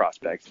 18-year-old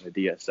prospects in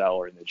the DSL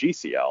or in the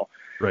GCL.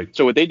 Right.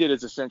 So what they did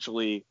is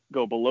essentially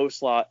go below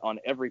slot on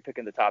every pick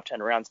in the top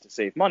 10 rounds to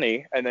save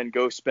money, and then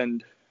go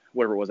spend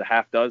whatever it was, a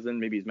half dozen,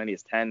 maybe as many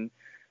as 10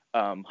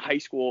 high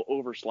school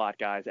over slot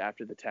guys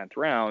after the 10th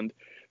round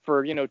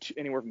for,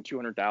 anywhere from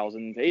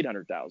 200,000 to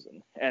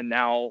 800,000. And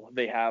now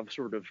they have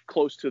sort of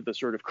close to the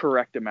sort of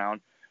correct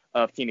amount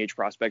of teenage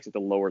prospects at the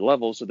lower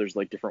level. So there's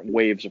like different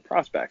waves of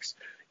prospects.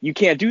 You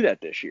can't do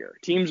that this year.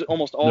 Teams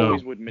almost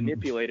always would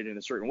manipulate it in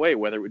a certain way,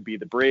 whether it would be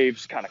the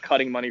Braves kind of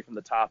cutting money from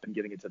the top and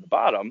giving it to the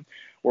bottom,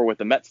 or what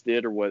the Mets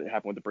did, or what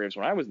happened with the Braves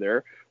when I was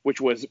there, which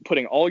was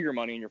putting all your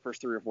money in your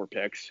first 3 or 4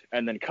 picks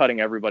and then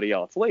cutting everybody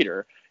else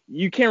later.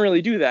 You can't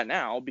really do that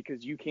now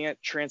because you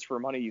can't transfer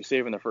money you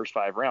save in the first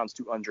 5 rounds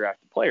to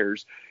undrafted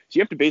players. So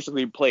you have to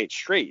basically play it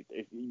straight.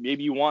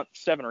 Maybe you want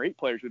 7 or 8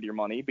 players with your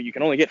money, but you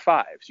can only get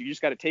 5. So you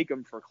just got to take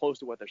them for close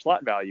to what their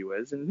slot value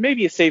is. And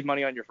maybe you save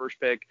money on your first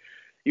pick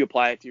you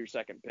apply it to your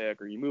second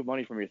pick, or you move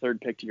money from your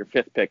third pick to your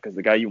fifth pick because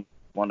the guy you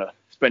want to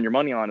spend your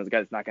money on is a guy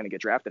that's not going to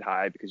get drafted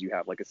high because you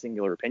have like a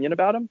singular opinion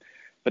about him.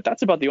 But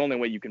that's about the only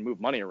way you can move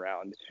money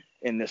around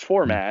in this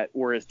format,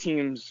 whereas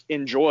teams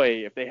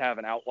enjoy, if they have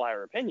an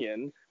outlier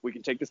opinion, we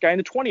can take this guy in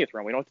the 20th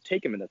round. We don't have to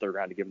take him in the third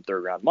round to give him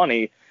third round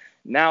money.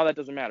 Now that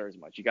doesn't matter as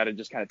much. You got to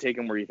just kind of take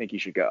him where you think he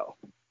should go.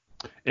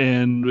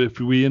 And if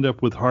we end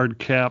up with hard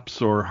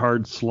caps or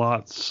hard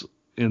slots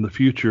in the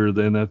future,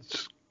 then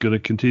that's going to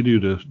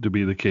continue to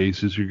be the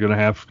case. Is you're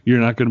not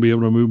going to be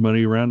able to move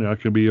money around. You're not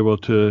going to be able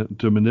to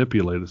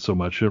manipulate it so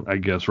much, I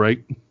guess,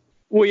 right?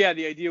 Well, yeah,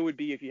 the idea would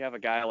be if you have a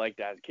guy like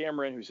Daz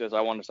Cameron who says, I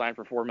want to sign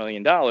for $4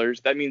 million,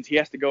 that means he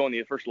has to go in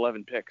the first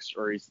 11 picks,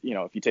 or he's,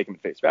 if you take him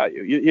at face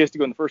value, he has to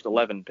go in the first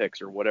 11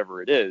 picks or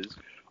whatever it is,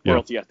 or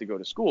else he has to go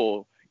to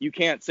school. You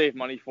can't save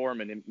money for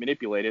him and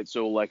manipulate it.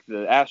 So like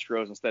the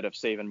Astros, instead of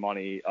saving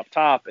money up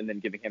top and then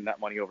giving him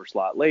that money over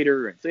slot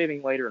later and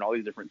saving later and all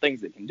these different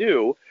things they can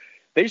do,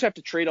 they just have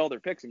to trade all their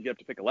picks and get up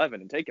to pick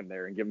 11 and take him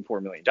there and give him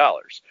 $4 million.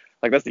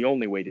 Like that's the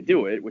only way to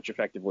do it, which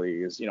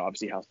effectively is,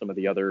 obviously how some of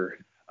the other,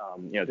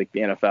 the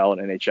NFL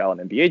and NHL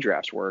and NBA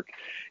drafts work,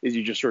 is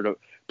you just sort of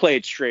play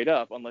it straight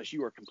up unless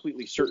you are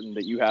completely certain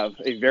that you have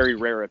a very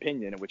rare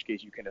opinion, in which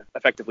case you can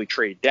effectively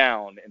trade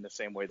down in the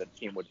same way that a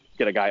team would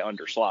get a guy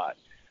under slot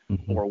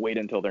or wait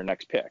until their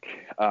next pick.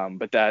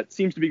 But that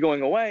seems to be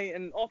going away,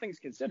 and all things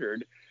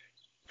considered,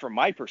 from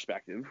my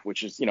perspective,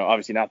 which is,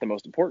 obviously not the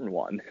most important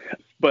one,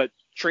 but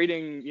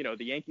trading,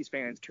 the Yankees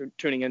fans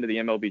tuning into the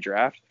MLB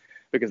draft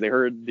because they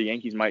heard the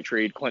Yankees might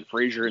trade Clint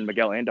Frazier and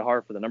Miguel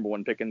Andujar for the number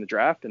one pick in the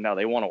draft, and now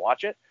they want to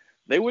watch it.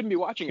 They wouldn't be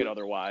watching it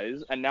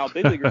otherwise, and now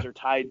big leaguers are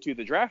tied to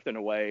the draft in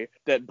a way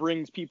that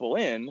brings people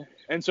in,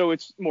 and so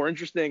it's more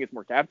interesting, it's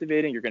more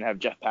captivating. You're going to have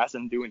Jeff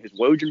Passan doing his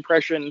Woj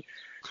impression.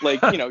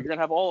 Like, you're going to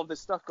have all of this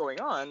stuff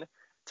going on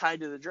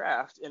tied to the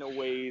draft in a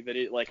way that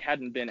it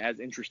hadn't been as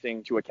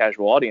interesting to a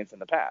casual audience in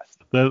the past.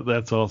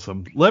 That's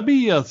awesome. Let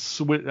me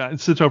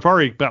since I've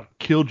already about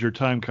killed your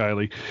time,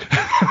 Kylie,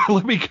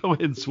 let me go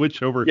ahead and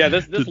switch over. Yeah,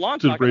 this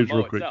launch to Braves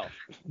real quick. Itself.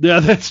 Yeah,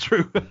 that's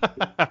true.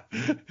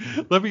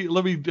 let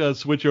me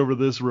switch over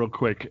this real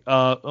quick.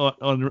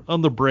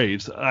 On the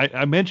Braves,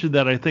 I mentioned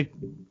that I think,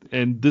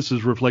 and this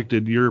is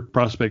reflected in your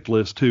prospect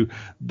list too,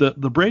 the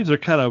Braves are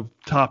kind of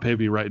top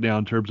heavy right now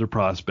in terms of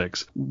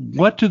prospects.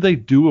 What do they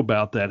do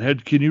about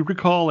that? Can you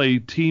recall a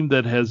team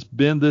that has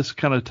been this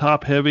kind of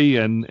top heavy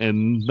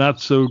and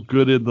not so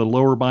good in the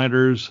lower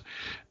minors?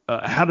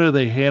 How do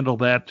they handle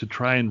that to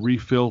try and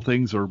refill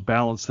things or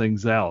balance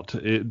things out?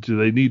 Do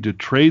they need to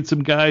trade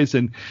some guys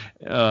and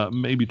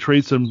maybe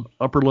trade some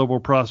upper level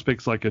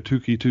prospects like a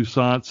Touki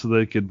Toussaint so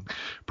they can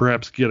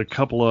perhaps get a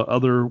couple of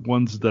other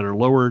ones that are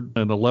lower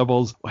in the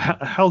levels?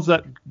 How's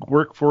that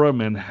work for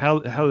them, and how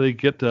do they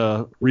get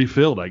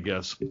refilled, I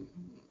guess?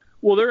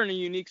 Well, they're in a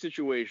unique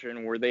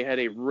situation where they had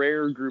a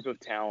rare group of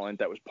talent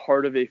that was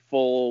part of a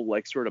full,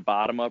 sort of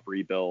bottom-up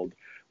rebuild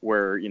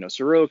where,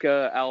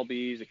 Soroka,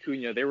 Albies,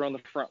 Acuna, they were on the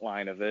front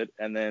line of it.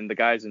 And then the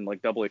guys in, AA,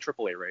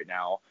 AAA right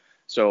now.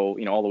 So,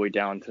 all the way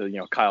down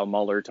to, Kyle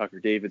Muller,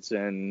 Tucker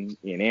Davidson,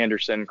 Ian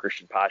Anderson,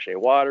 Christian Pache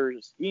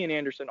Waters, Ian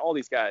Anderson, all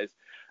these guys.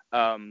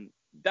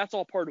 That's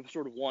all part of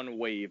sort of one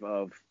wave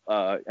of,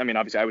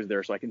 obviously I was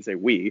there, so I can say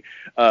we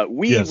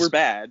were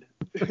bad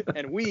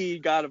and we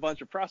got a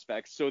bunch of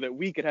prospects so that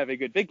we could have a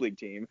good big league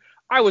team.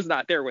 I was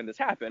not there when this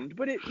happened,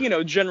 but it,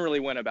 generally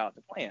went about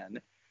the plan.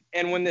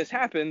 And when this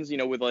happens,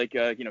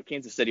 with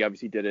Kansas City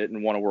obviously did it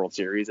and won a World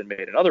Series and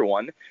made another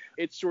one.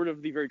 It's sort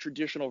of the very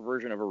traditional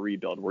version of a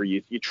rebuild where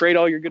you trade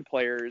all your good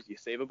players, you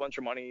save a bunch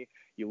of money,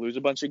 you lose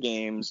a bunch of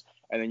games,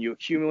 and then you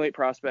accumulate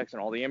prospects in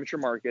all the amateur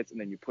markets, and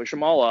then you push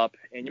them all up,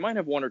 and you might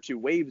have one or two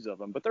waves of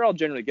them, but they're all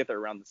generally get there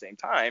around the same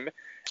time.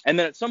 And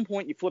then at some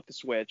point you flip the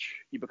switch,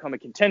 you become a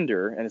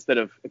contender, and instead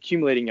of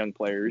accumulating young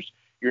players,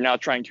 you're now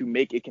trying to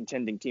make a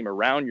contending team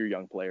around your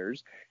young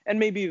players. And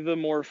maybe the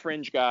more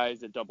fringe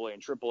guys at AA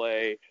and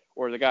AAA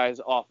or the guys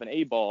off an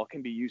A-ball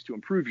can be used to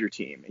improve your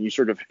team. And you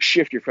sort of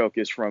shift your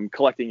focus from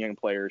collecting young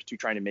players to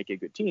trying to make a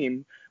good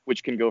team,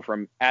 which can go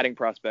from adding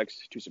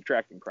prospects to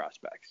subtracting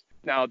prospects.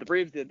 Now, the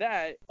Braves did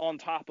that on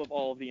top of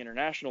all of the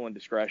international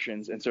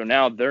indiscretions. And so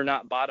now they're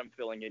not bottom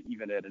filling it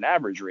even at an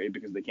average rate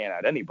because they can't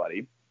add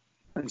anybody.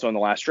 And so in the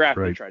last draft,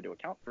 They tried to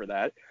account for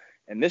that.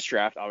 In this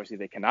draft, obviously,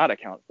 they cannot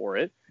account for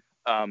it.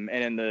 And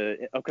in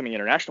the upcoming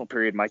international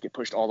period might get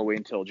pushed all the way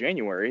until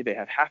January. They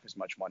have half as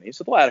much money.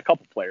 So they'll add a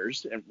couple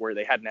players where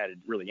they hadn't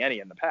added really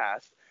any in the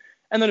past.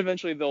 And then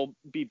eventually they'll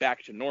be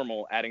back to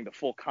normal, adding the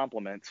full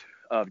complement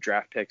of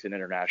draft picks and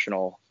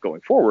international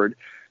going forward.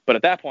 But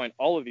at that point,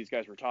 all of these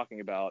guys we're talking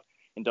about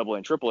in AA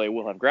and AAA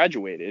will have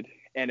graduated.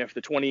 And if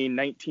the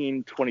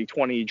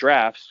 2019-2020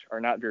 drafts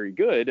are not very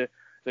good,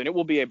 then it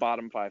will be a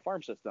bottom five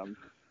farm system,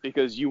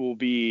 because you will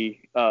be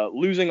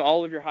losing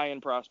all of your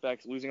high-end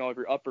prospects, losing all of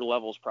your upper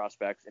levels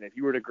prospects. And if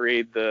you were to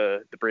grade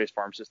the Braves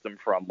farm system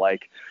from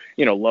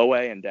low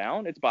A and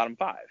down, it's bottom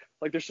five.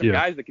 There's some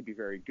guys that could be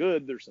very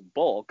good. There's some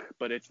bulk,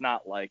 but it's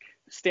not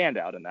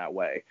standout in that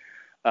way.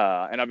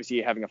 And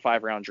obviously having a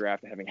 5-round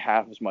draft and having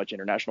half as much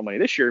international money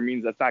this year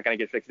means that's not going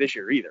to get fixed this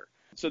year either.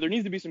 So there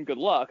needs to be some good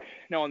luck.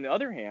 Now, on the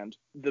other hand,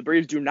 the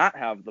Braves do not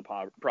have the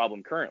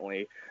problem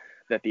currently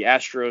that the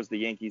Astros, the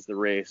Yankees, the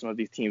Rays, some of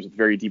these teams with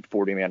very deep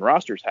 40-man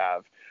rosters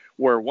have,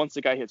 where once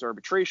the guy hits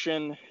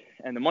arbitration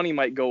and the money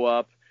might go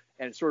up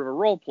and it's sort of a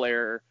role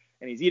player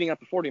and he's eating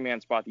up a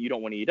 40-man spot that you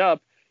don't want to eat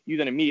up, you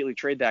then immediately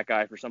trade that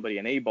guy for somebody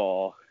in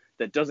A-ball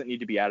that doesn't need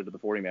to be added to the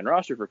 40-man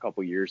roster for a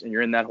couple of years, and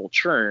you're in that whole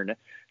churn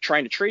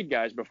trying to trade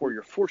guys before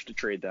you're forced to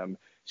trade them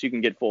so you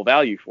can get full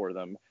value for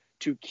them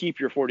to keep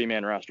your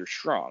 40-man roster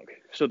strong.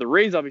 So the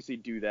Rays obviously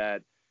do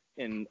that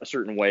in a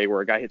certain way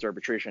where a guy hits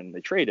arbitration,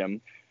 they trade him.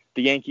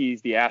 The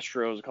Yankees, the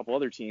Astros, a couple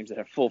other teams that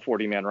have full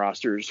 40-man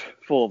rosters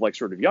full of like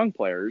sort of young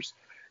players,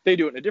 they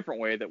do it in a different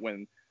way, that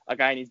when a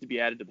guy needs to be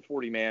added to the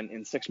 40-man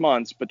in 6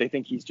 months, but they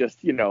think he's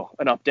just, you know,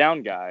 an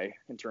up-down guy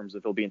in terms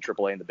of he'll be in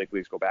AAA and the big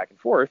leagues go back and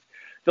forth,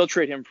 they'll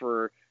trade him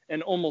for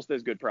an almost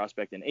as good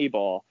prospect in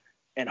A-ball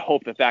and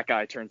hope that that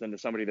guy turns into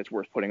somebody that's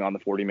worth putting on the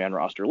 40-man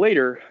roster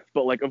later,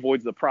 but like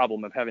avoids the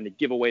problem of having to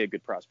give away a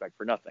good prospect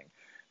for nothing.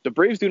 The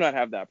Braves do not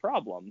have that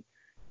problem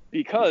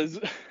because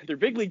their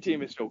big league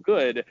team is so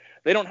good.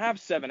 They don't have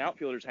 7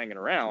 outfielders hanging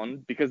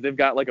around because they've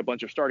got like a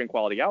bunch of starting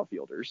quality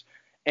outfielders.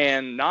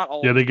 And not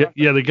all. They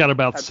got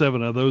about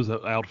 7 of those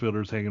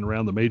outfielders hanging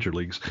around the major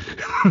leagues.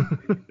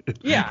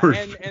 Yeah,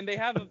 and they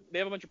have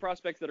a bunch of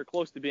prospects that are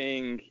close to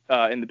being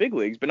in the big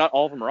leagues, but not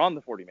all of them are on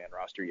the 40-man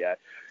roster yet.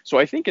 So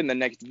I think in the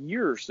next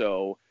year or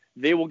so,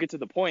 they will get to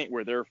the point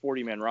where their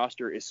 40-man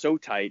roster is so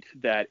tight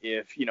that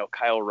if, you know,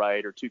 Kyle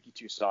Wright or Touki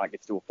Toussaint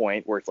gets to a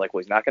point where it's like,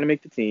 well, he's not going to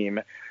make the team,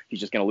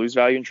 he's just going to lose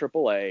value in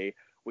AAA.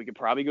 We could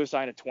probably go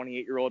sign a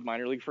 28-year-old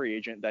minor league free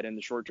agent that in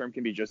the short term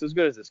can be just as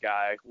good as this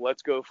guy.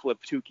 Let's go flip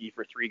Touki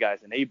for 3 guys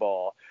in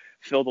A-ball,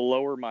 fill the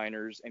lower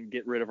minors, and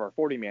get rid of our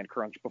 40-man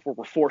crunch before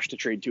we're forced to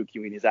trade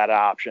Touki when he's out of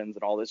options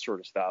and all this sort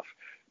of stuff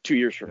 2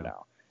 years from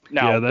now.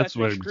 Now, yeah, that's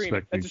what I'm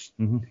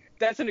expecting.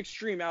 That's an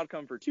extreme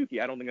outcome for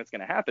Touki. I don't think that's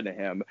going to happen to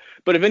him.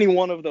 But if any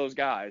one of those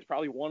guys,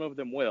 probably one of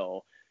them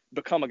will,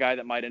 become a guy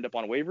that might end up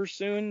on waivers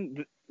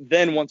soon,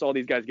 then once all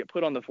these guys get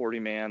put on the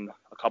 40-man,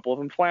 a couple of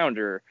them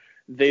flounder,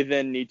 they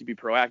then need to be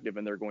proactive,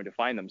 and they're going to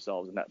find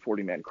themselves in that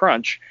 40-man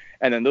crunch.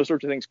 And then those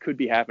sorts of things could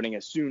be happening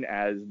as soon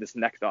as this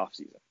next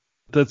offseason.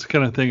 That's the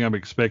kind of thing I'm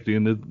expecting.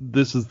 And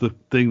this is the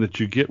thing that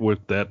you get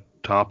with that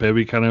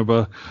top-heavy kind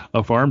of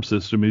a farm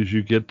system, is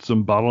you get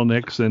some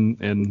bottlenecks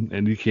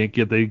and you can't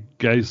get the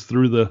guys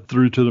through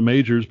to the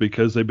majors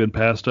because they've been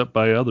passed up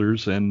by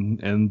others.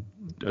 And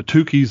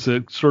Touki's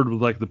sort of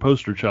like the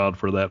poster child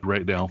for that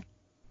right now.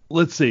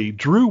 Let's see,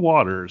 Drew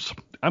Waters.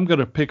 I'm going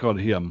to pick on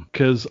him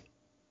because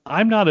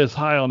I'm not as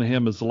high on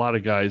him as a lot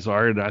of guys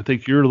are, and I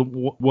think you're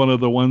one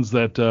of the ones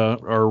that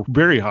are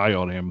very high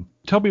on him.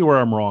 Tell me where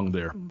I'm wrong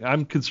there.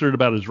 I'm concerned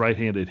about his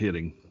right-handed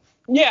hitting.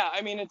 Yeah,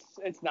 I mean,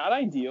 it's not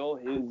ideal.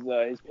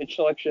 His pitch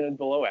selection is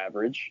below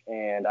average,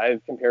 and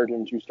I've compared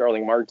him to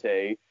Starling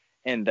Marte,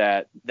 and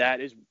that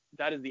is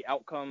the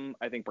outcome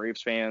I think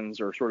Braves fans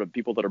or sort of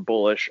people that are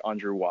bullish on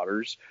Drew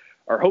Waters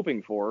are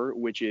hoping for,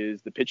 which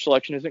is the pitch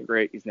selection isn't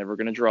great. He's never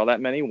going to draw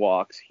that many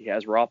walks. He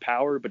has raw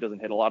power, but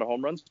doesn't hit a lot of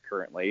home runs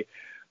currently.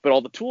 But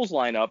all the tools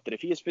line up that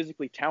if he is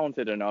physically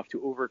talented enough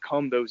to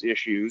overcome those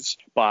issues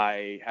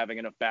by having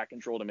enough back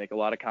control to make a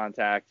lot of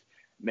contact,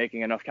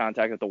 making enough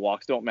contact that the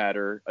walks don't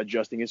matter,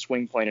 adjusting his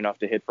swing plane enough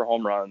to hit for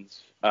home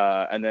runs,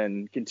 and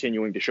then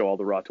continuing to show all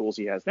the raw tools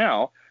he has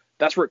now,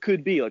 that's where it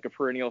could be like a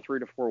perennial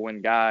 3 to 4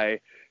 win guy,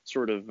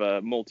 sort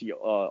of multi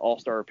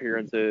all-star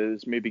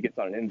appearances, maybe gets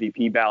on an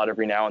MVP ballot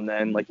every now and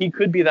then. Like, he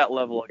could be that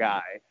level of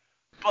guy.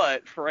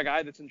 But for a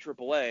guy that's in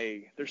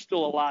AAA, there's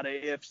still a lot of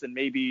ifs and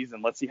maybes,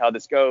 and let's see how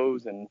this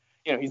goes. And,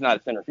 you know, he's not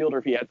a center fielder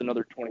if he adds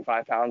another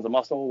 25 pounds of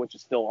muscle, which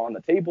is still on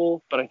the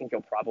table, but I think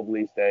he'll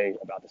probably stay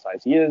about the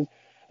size he is.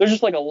 There's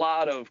just like a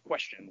lot of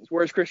questions,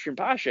 whereas Christian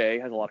Pache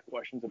has a lot of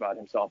questions about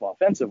himself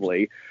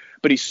offensively,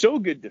 but he's so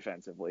good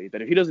defensively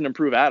that if he doesn't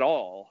improve at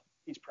all,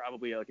 he's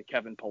probably like a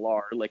Kevin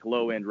Pillar, like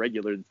low-end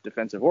regular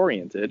defensive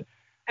oriented.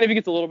 And if he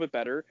gets a little bit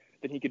better,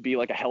 then he could be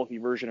like a healthy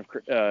version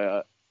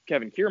of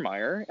Kevin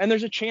Kiermaier, and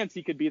there's a chance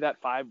he could be that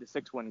 5 to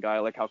 6 win guy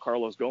like how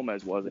Carlos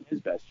Gomez was in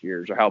his best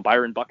years, or how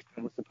Byron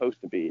Buxton was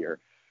supposed to be, or,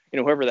 you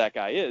know, whoever that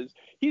guy is.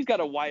 He's got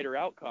a wider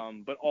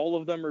outcome, but all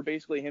of them are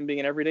basically him being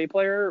an everyday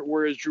player,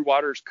 whereas Drew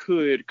Waters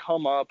could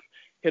come up,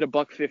 hit a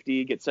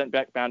 $150, get sent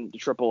back down to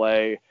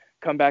AAA,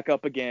 come back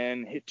up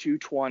again, hit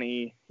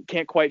 220,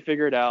 can't quite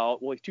figure it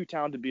out. Well, he's too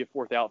talented to be a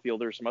 4th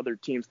outfielder. Some other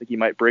teams think he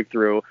might break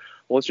through.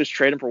 Well, let's just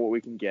trade him for what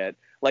we can get.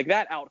 Like,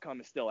 that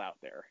outcome is still out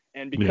there.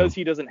 And because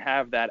he doesn't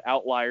have that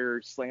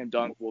outlier slam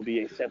dunk, will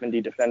be a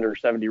 70 defender,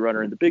 70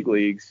 runner in the big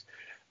leagues,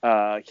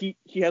 he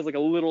has like a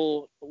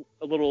little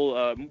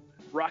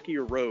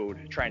rockier road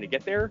trying to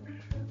get there.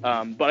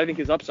 But I think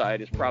his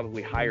upside is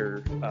probably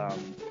higher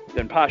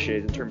than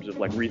Pache's in terms of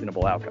like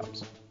reasonable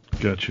outcomes.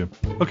 Gotcha.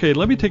 Okay,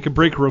 let me take a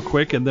break real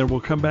quick, and then we'll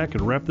come back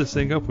and wrap this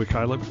thing up with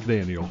Kyle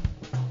McDaniel.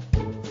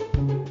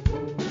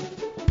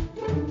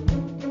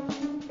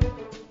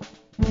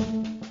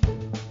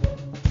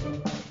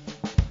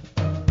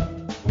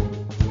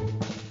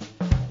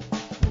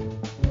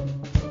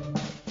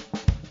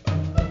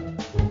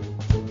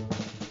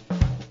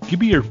 Give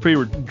me your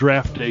favorite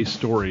draft day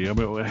story. I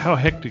mean, how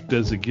hectic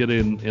does it get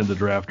in the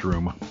draft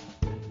room?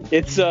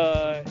 It's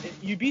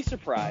you'd be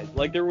surprised.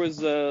 Like there was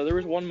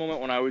one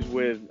moment when I was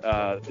with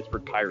the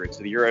Pittsburgh Pirates.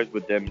 So the year I was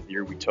with them, the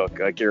year we took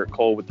Garrett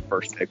Cole with the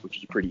first pick, which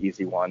is a pretty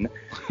easy one,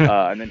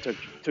 and then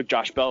took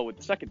Josh Bell with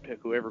the second pick,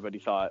 who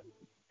everybody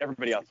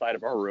outside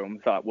of our room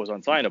thought was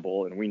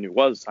unsignable, and we knew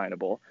was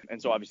signable. And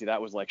so obviously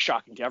that was like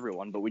shocking to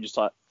everyone, but we just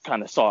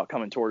kind of saw it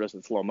coming toward us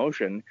in slow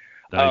motion.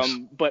 Nice.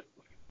 But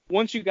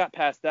once you got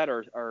past that,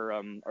 our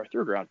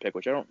third round pick,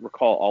 which I don't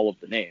recall all of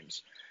the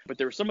names, but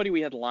there was somebody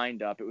we had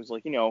lined up. It was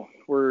like,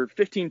 we're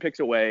 15 picks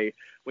away.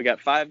 We got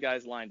 5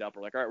 guys lined up.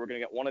 We're like, all right, we're going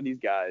to get one of these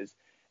guys.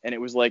 And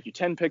it was like, you're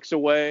 10 picks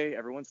away.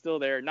 Everyone's still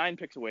there. 9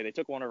 picks away. They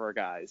took one of our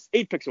guys.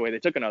 8 picks away. They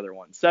took another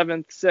one.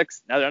 7th,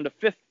 6th. Now they're on to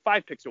 5th.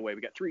 5 picks away.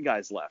 We got 3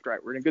 guys left.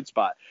 Right. We're in a good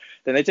spot.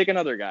 Then they take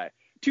another guy.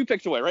 2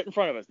 picks away, right in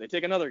front of us. They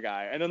take another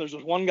guy. And then there's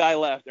just one guy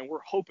left. And we're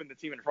hoping the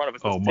team in front of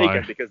us doesn't take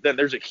him, because then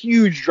there's a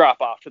huge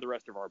drop off to the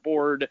rest of our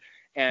board.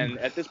 And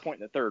at this point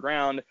in the third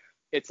round,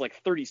 it's like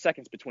 30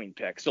 seconds between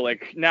picks. So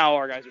like now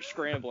our guys are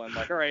scrambling.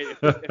 Like, all right,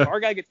 if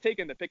our guy gets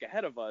taken the pick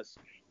ahead of us,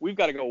 we've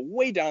got to go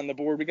way down the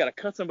board. We got to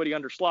cut somebody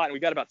under slot, and we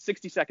got about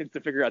 60 seconds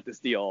to figure out this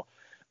deal.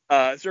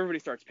 So everybody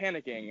starts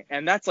panicking,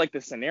 and that's like the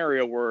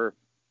scenario where,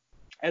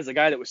 as a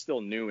guy that was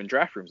still new in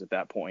draft rooms at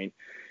that point,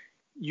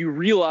 you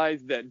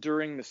realize that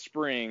during the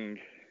spring,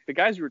 the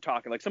guys we were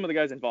talking, like some of the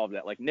guys involved in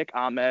that, like Nick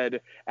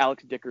Ahmed,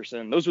 Alex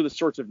Dickerson, those were the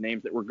sorts of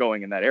names that were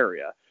going in that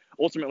area.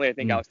 Ultimately, I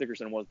think Alex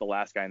Dickerson was the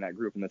last guy in that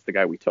group, and that's the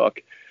guy we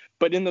took.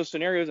 But in those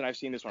scenarios, and I've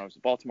seen this when I was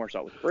at Baltimore, saw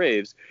it with the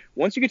Braves,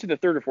 once you get to the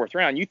third or fourth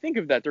round, you think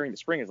of that during the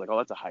spring as like, oh,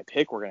 that's a high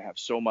pick. We're going to have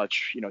so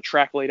much,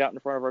 track laid out in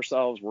front of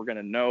ourselves. We're going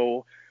to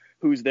know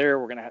who's there.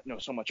 We're going to know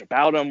so much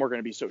about them. We're going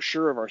to be so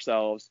sure of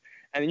ourselves.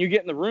 And then you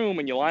get in the room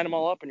and you line them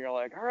all up, and you're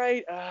like, all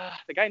right,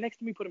 the guy next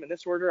to me put him in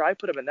this order. I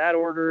put him in that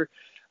order.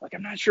 Like,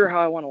 I'm not sure how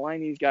I want to line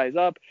these guys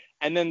up.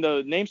 And then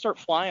the names start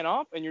flying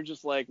off, and you're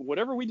just like,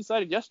 whatever we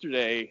decided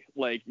yesterday,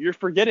 like, you're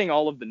forgetting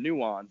all of the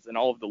nuance and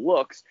all of the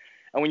looks.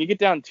 And when you get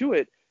down to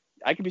it,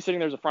 I could be sitting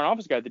there as a front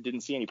office guy that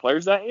didn't see any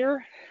players that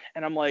year.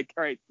 And I'm like,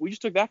 all right, we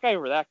just took that guy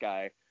over that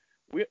guy.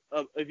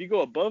 If you go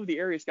above the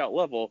area scout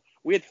level,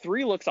 we had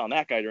 3 looks on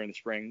that guy during the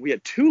spring. We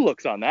had 2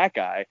 looks on that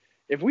guy.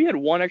 If we had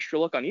 1 extra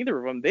look on either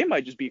of them, they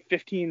might just be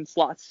 15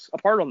 slots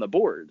apart on the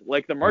board.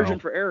 Like, the margin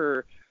for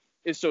error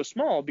is so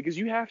small because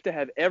you have to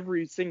have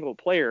every single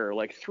player,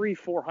 like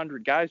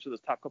 300-400 guys for those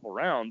top couple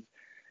rounds,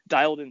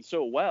 dialed in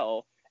so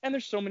well. And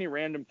there's so many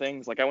random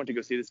things. Like, I went to go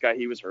see this guy.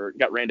 He was hurt,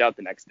 got rained out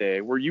the next day,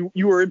 where you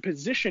were in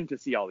position to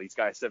see all these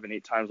guys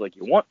 7-8 times like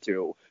you want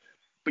to,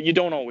 but you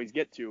don't always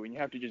get to, and you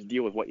have to just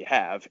deal with what you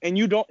have. And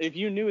if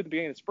you knew at the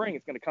beginning of the spring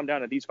it's going to come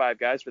down to these 5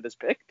 guys for this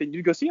pick, then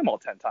you'd go see them all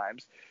 10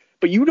 times.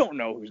 But you don't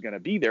know who's going to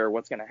be there,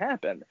 what's going to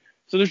happen.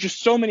 So there's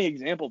just so many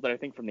examples that I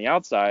think from the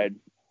outside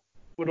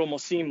would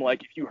almost seem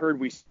like, if you heard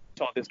we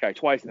saw this guy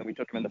twice and then we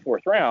took him in the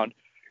 4th round,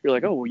 you're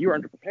like, oh, well, you were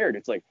underprepared.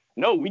 It's like,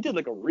 no, we did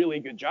like a really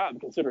good job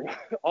considering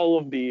all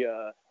of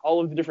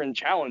the different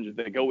challenges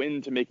that go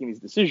into making these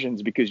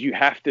decisions, because you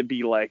have to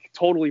be like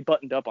totally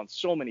buttoned up on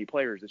so many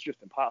players. It's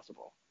just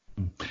impossible.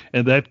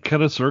 And that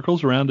kind of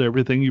circles around to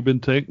everything you've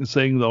been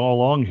saying all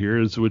along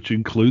here, which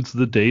includes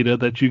the data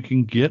that you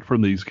can get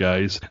from these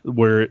guys,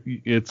 where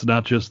it's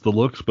not just the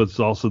looks, but it's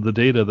also the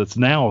data that's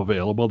now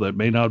available that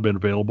may not have been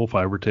available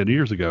 5 or 10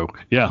 years ago.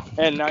 Yeah.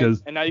 And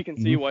now you can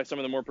see why some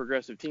of the more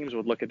progressive teams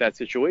would look at that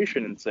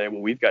situation and say,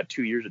 well, we've got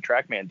 2 years of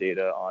TrackMan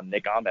data on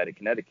Nick Ahmed at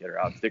Connecticut or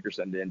Alex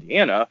Dickerson to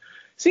Indiana.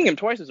 Seeing him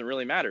twice doesn't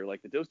really matter. Like,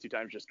 those 2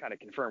 times just kind of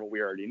confirm what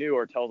we already knew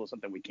or tells us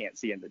something we can't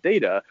see in the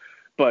data.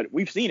 But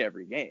we've seen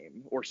every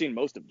game, or seen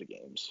most of the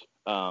games.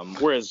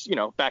 Whereas,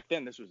 back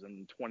then, this was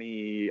in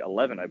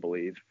 2011, I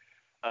believe,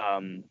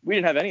 we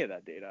didn't have any of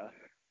that data,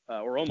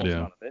 or almost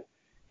none of it.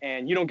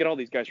 And you don't get all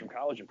these guys from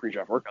college and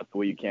pre-draft workouts the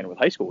way you can with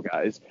high school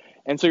guys.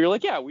 And so you're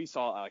like, yeah, we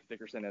saw Alex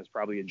Dickerson as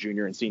probably a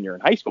junior and senior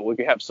in high school. We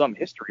could have some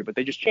history, but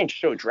they just changed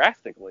so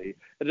drastically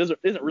that it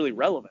isn't really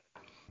relevant.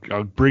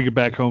 I'll bring it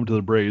back home to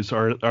the Braves.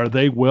 Are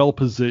they well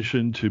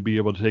positioned to be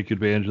able to take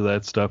advantage of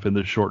that stuff in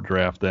this short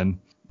draft then?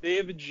 They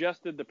have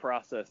adjusted the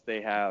process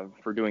they have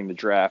for doing the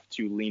draft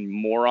to lean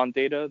more on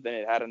data than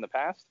it had in the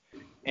past.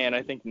 And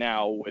I think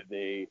now, with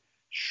a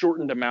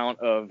shortened amount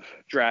of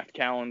draft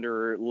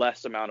calendar,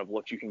 less amount of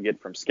looks you can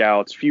get from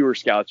scouts, fewer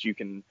scouts you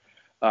can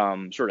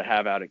sort of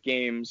have out at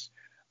games,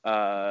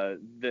 that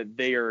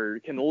they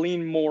can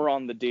lean more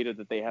on the data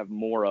that they have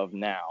more of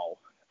now.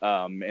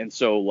 And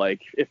so,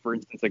 like, if, for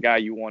instance, a guy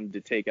you wanted to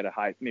take at a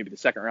high, maybe the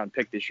 2nd round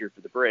pick this year for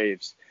the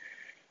Braves,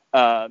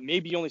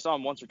 maybe you only saw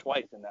him once or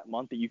twice in that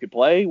month that you could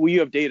play. Well,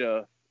 you have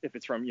data, if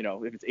it's from,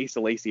 if it's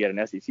Asa Lacy at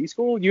an SEC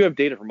school, you have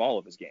data from all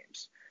of his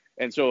games.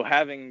 And so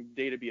having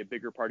data be a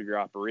bigger part of your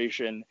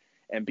operation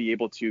and be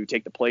able to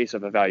take the place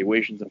of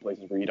evaluations in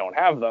places where you don't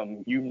have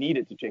them, you need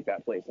it to take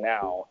that place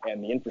now.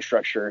 And the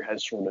infrastructure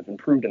has sort of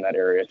improved in that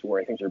area to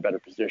where I think they're better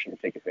positioned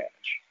to take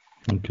advantage.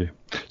 Okay.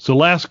 So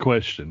last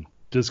question.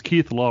 Does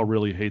Keith Law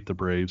really hate the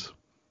Braves?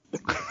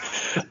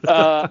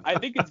 I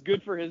think it's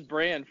good for his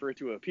brand for it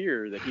to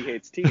appear that he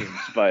hates teams,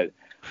 but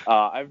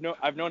I've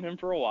known him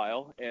for a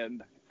while,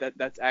 and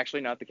that's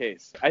actually not the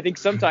case. I think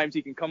sometimes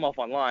he can come off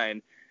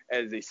online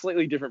as a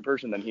slightly different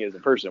person than he is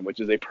in person, which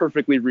is a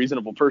perfectly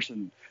reasonable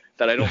person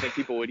that I don't think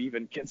people would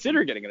even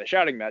consider getting in a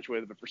shouting match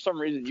with. But for some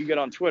reason, you get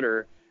on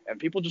Twitter and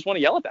people just want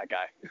to yell at that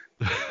guy.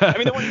 I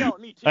mean, they want to yell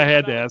at me too. I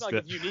had to ask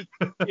it.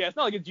 Yeah, it's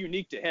not like it's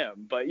unique to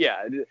him, but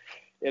yeah,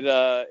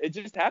 it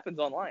just happens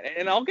online.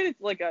 And I'll get it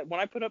when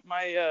I put up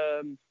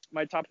my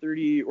my top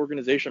 30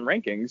 organization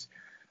rankings.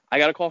 I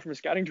got a call from a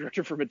scouting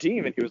director from a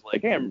team, and he was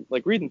like, "Hey, I'm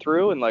reading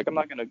through, and I'm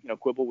not gonna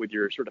quibble with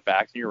your sort of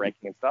facts and your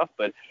ranking and stuff,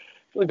 but I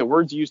feel like the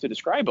words you used to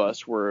describe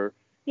us were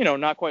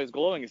not quite as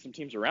glowing as some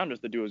teams around us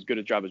that do as good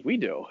a job as we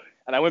do."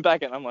 And I went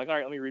back and I'm like, "All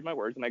right, let me read my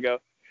words," and I go,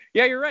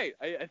 "Yeah, you're right.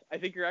 I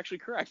think you're actually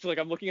correct.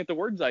 I'm looking at the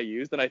words I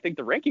used, and I think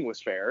the ranking was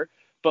fair,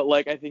 but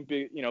I think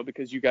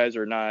because you guys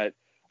are not."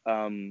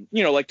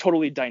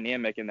 Totally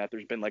dynamic in that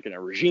there's been a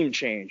regime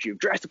change. You've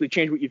drastically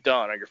changed what you've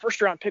done. Or your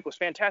first round pick was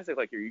fantastic.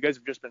 You guys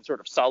have just been sort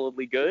of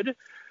solidly good.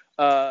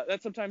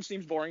 That sometimes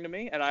seems boring to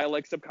me. And I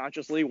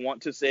subconsciously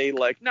want to say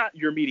not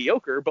you're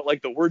mediocre, but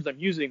the words I'm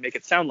using make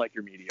it sound like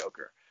you're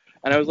mediocre.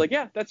 And I was like,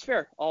 yeah, that's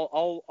fair.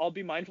 I'll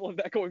be mindful of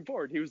that going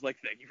forward. He was like,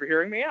 thank you for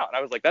hearing me out. And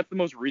I was like, that's the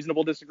most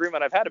reasonable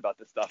disagreement I've had about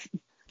this stuff.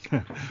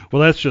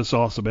 Well, that's just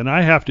awesome. And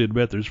I have to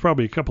admit, there's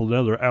probably a couple of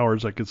other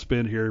hours I could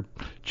spend here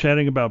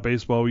chatting about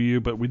baseball with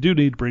you, but we do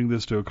need to bring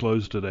this to a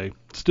close today.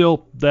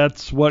 Still,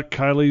 that's what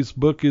Kiley's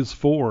book is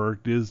for,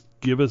 is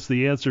give us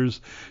the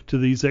answers to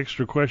these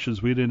extra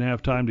questions we didn't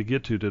have time to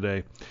get to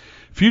today.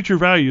 Future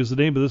Value is the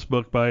name of this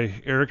book by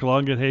Eric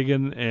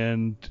Longenhagen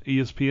and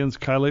ESPN's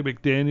Kiley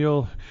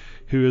McDaniel,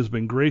 who has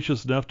been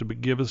gracious enough to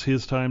give us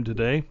his time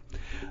today.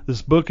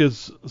 This book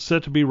is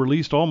set to be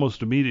released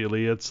almost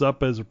immediately. It's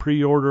up as a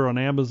pre-order on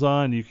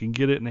Amazon. You can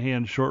get it in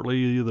hand shortly,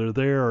 either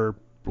there or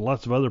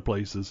lots of other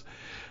places.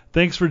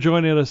 Thanks for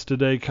joining us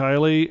today,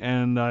 Kiley,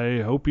 and I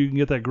hope you can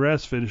get that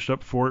grass finished up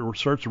before it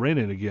starts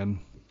raining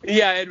again.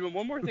 Yeah, and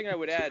one more thing I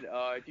would add,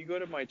 if you go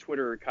to my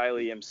Twitter,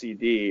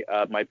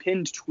 KileyMCD, my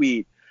pinned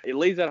tweet, it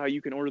lays out how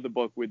you can order the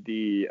book with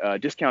the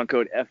discount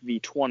code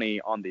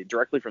FV20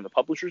 directly from the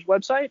publisher's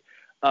website.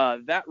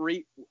 That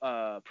rate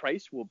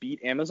price will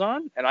beat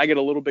Amazon, and I get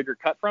a little bigger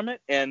cut from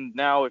it. And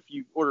now, if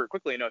you order it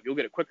quickly enough, you'll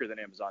get it quicker than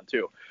Amazon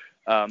too.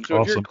 So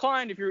awesome. If you're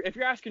inclined, if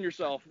you're asking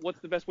yourself, what's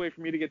the best way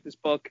for me to get this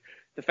book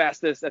the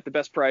fastest at the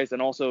best price,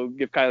 and also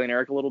give Kiley and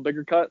Eric a little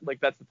bigger cut,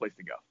 that's the place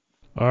to go.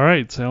 All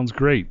right, sounds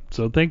great.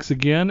 So thanks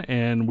again,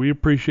 and we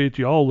appreciate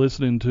you all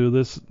listening to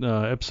this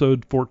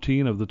episode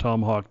 14 of the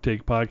Tomahawk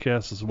Take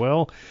Podcast as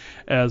well.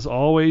 As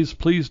always,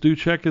 please do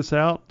check us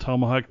out.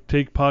 Tomahawk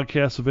Take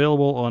Podcast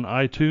available on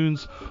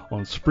iTunes,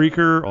 on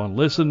Spreaker, on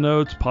Listen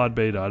Notes,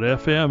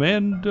 Podbay.fm,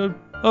 and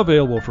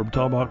available from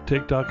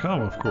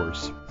TomahawkTake.com, of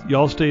course.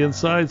 Y'all stay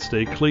inside,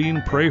 stay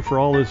clean, pray for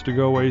all this to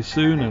go away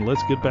soon, and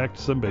let's get back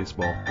to some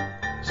baseball.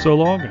 So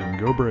long, and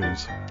go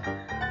Braves.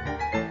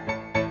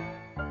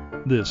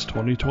 This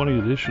 2020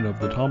 edition of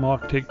the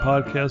Tomahawk Take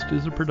Podcast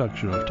is a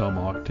production of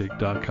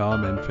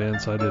TomahawkTake.com and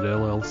Fansided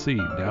LLC,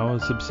 now a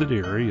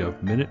subsidiary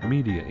of Minute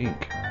Media,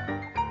 Inc.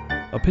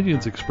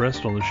 Opinions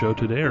expressed on the show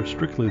today are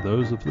strictly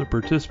those of the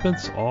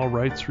participants, all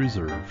rights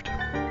reserved.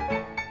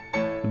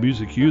 The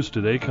music used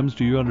today comes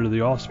to you under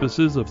the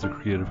auspices of the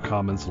Creative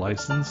Commons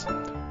license,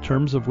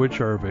 terms of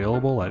which are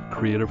available at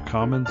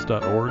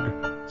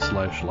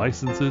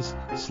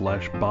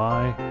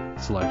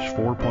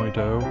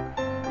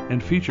creativecommons.org/licenses/by/4.0, and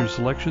features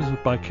selections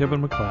by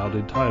Kevin MacLeod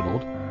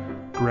entitled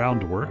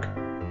Groundwork,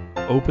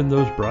 Open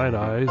Those Bright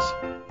Eyes,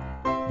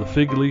 The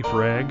Fig Leaf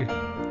Rag,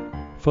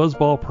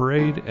 Fuzzball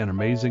Parade, and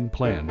Amazing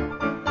Plan.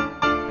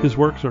 His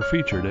works are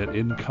featured at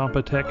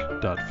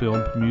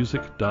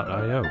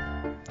incompetech.filmmusic.io.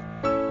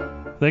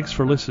 Thanks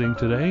for listening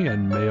today,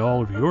 and may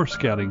all of your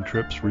scouting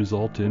trips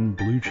result in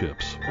blue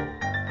chips.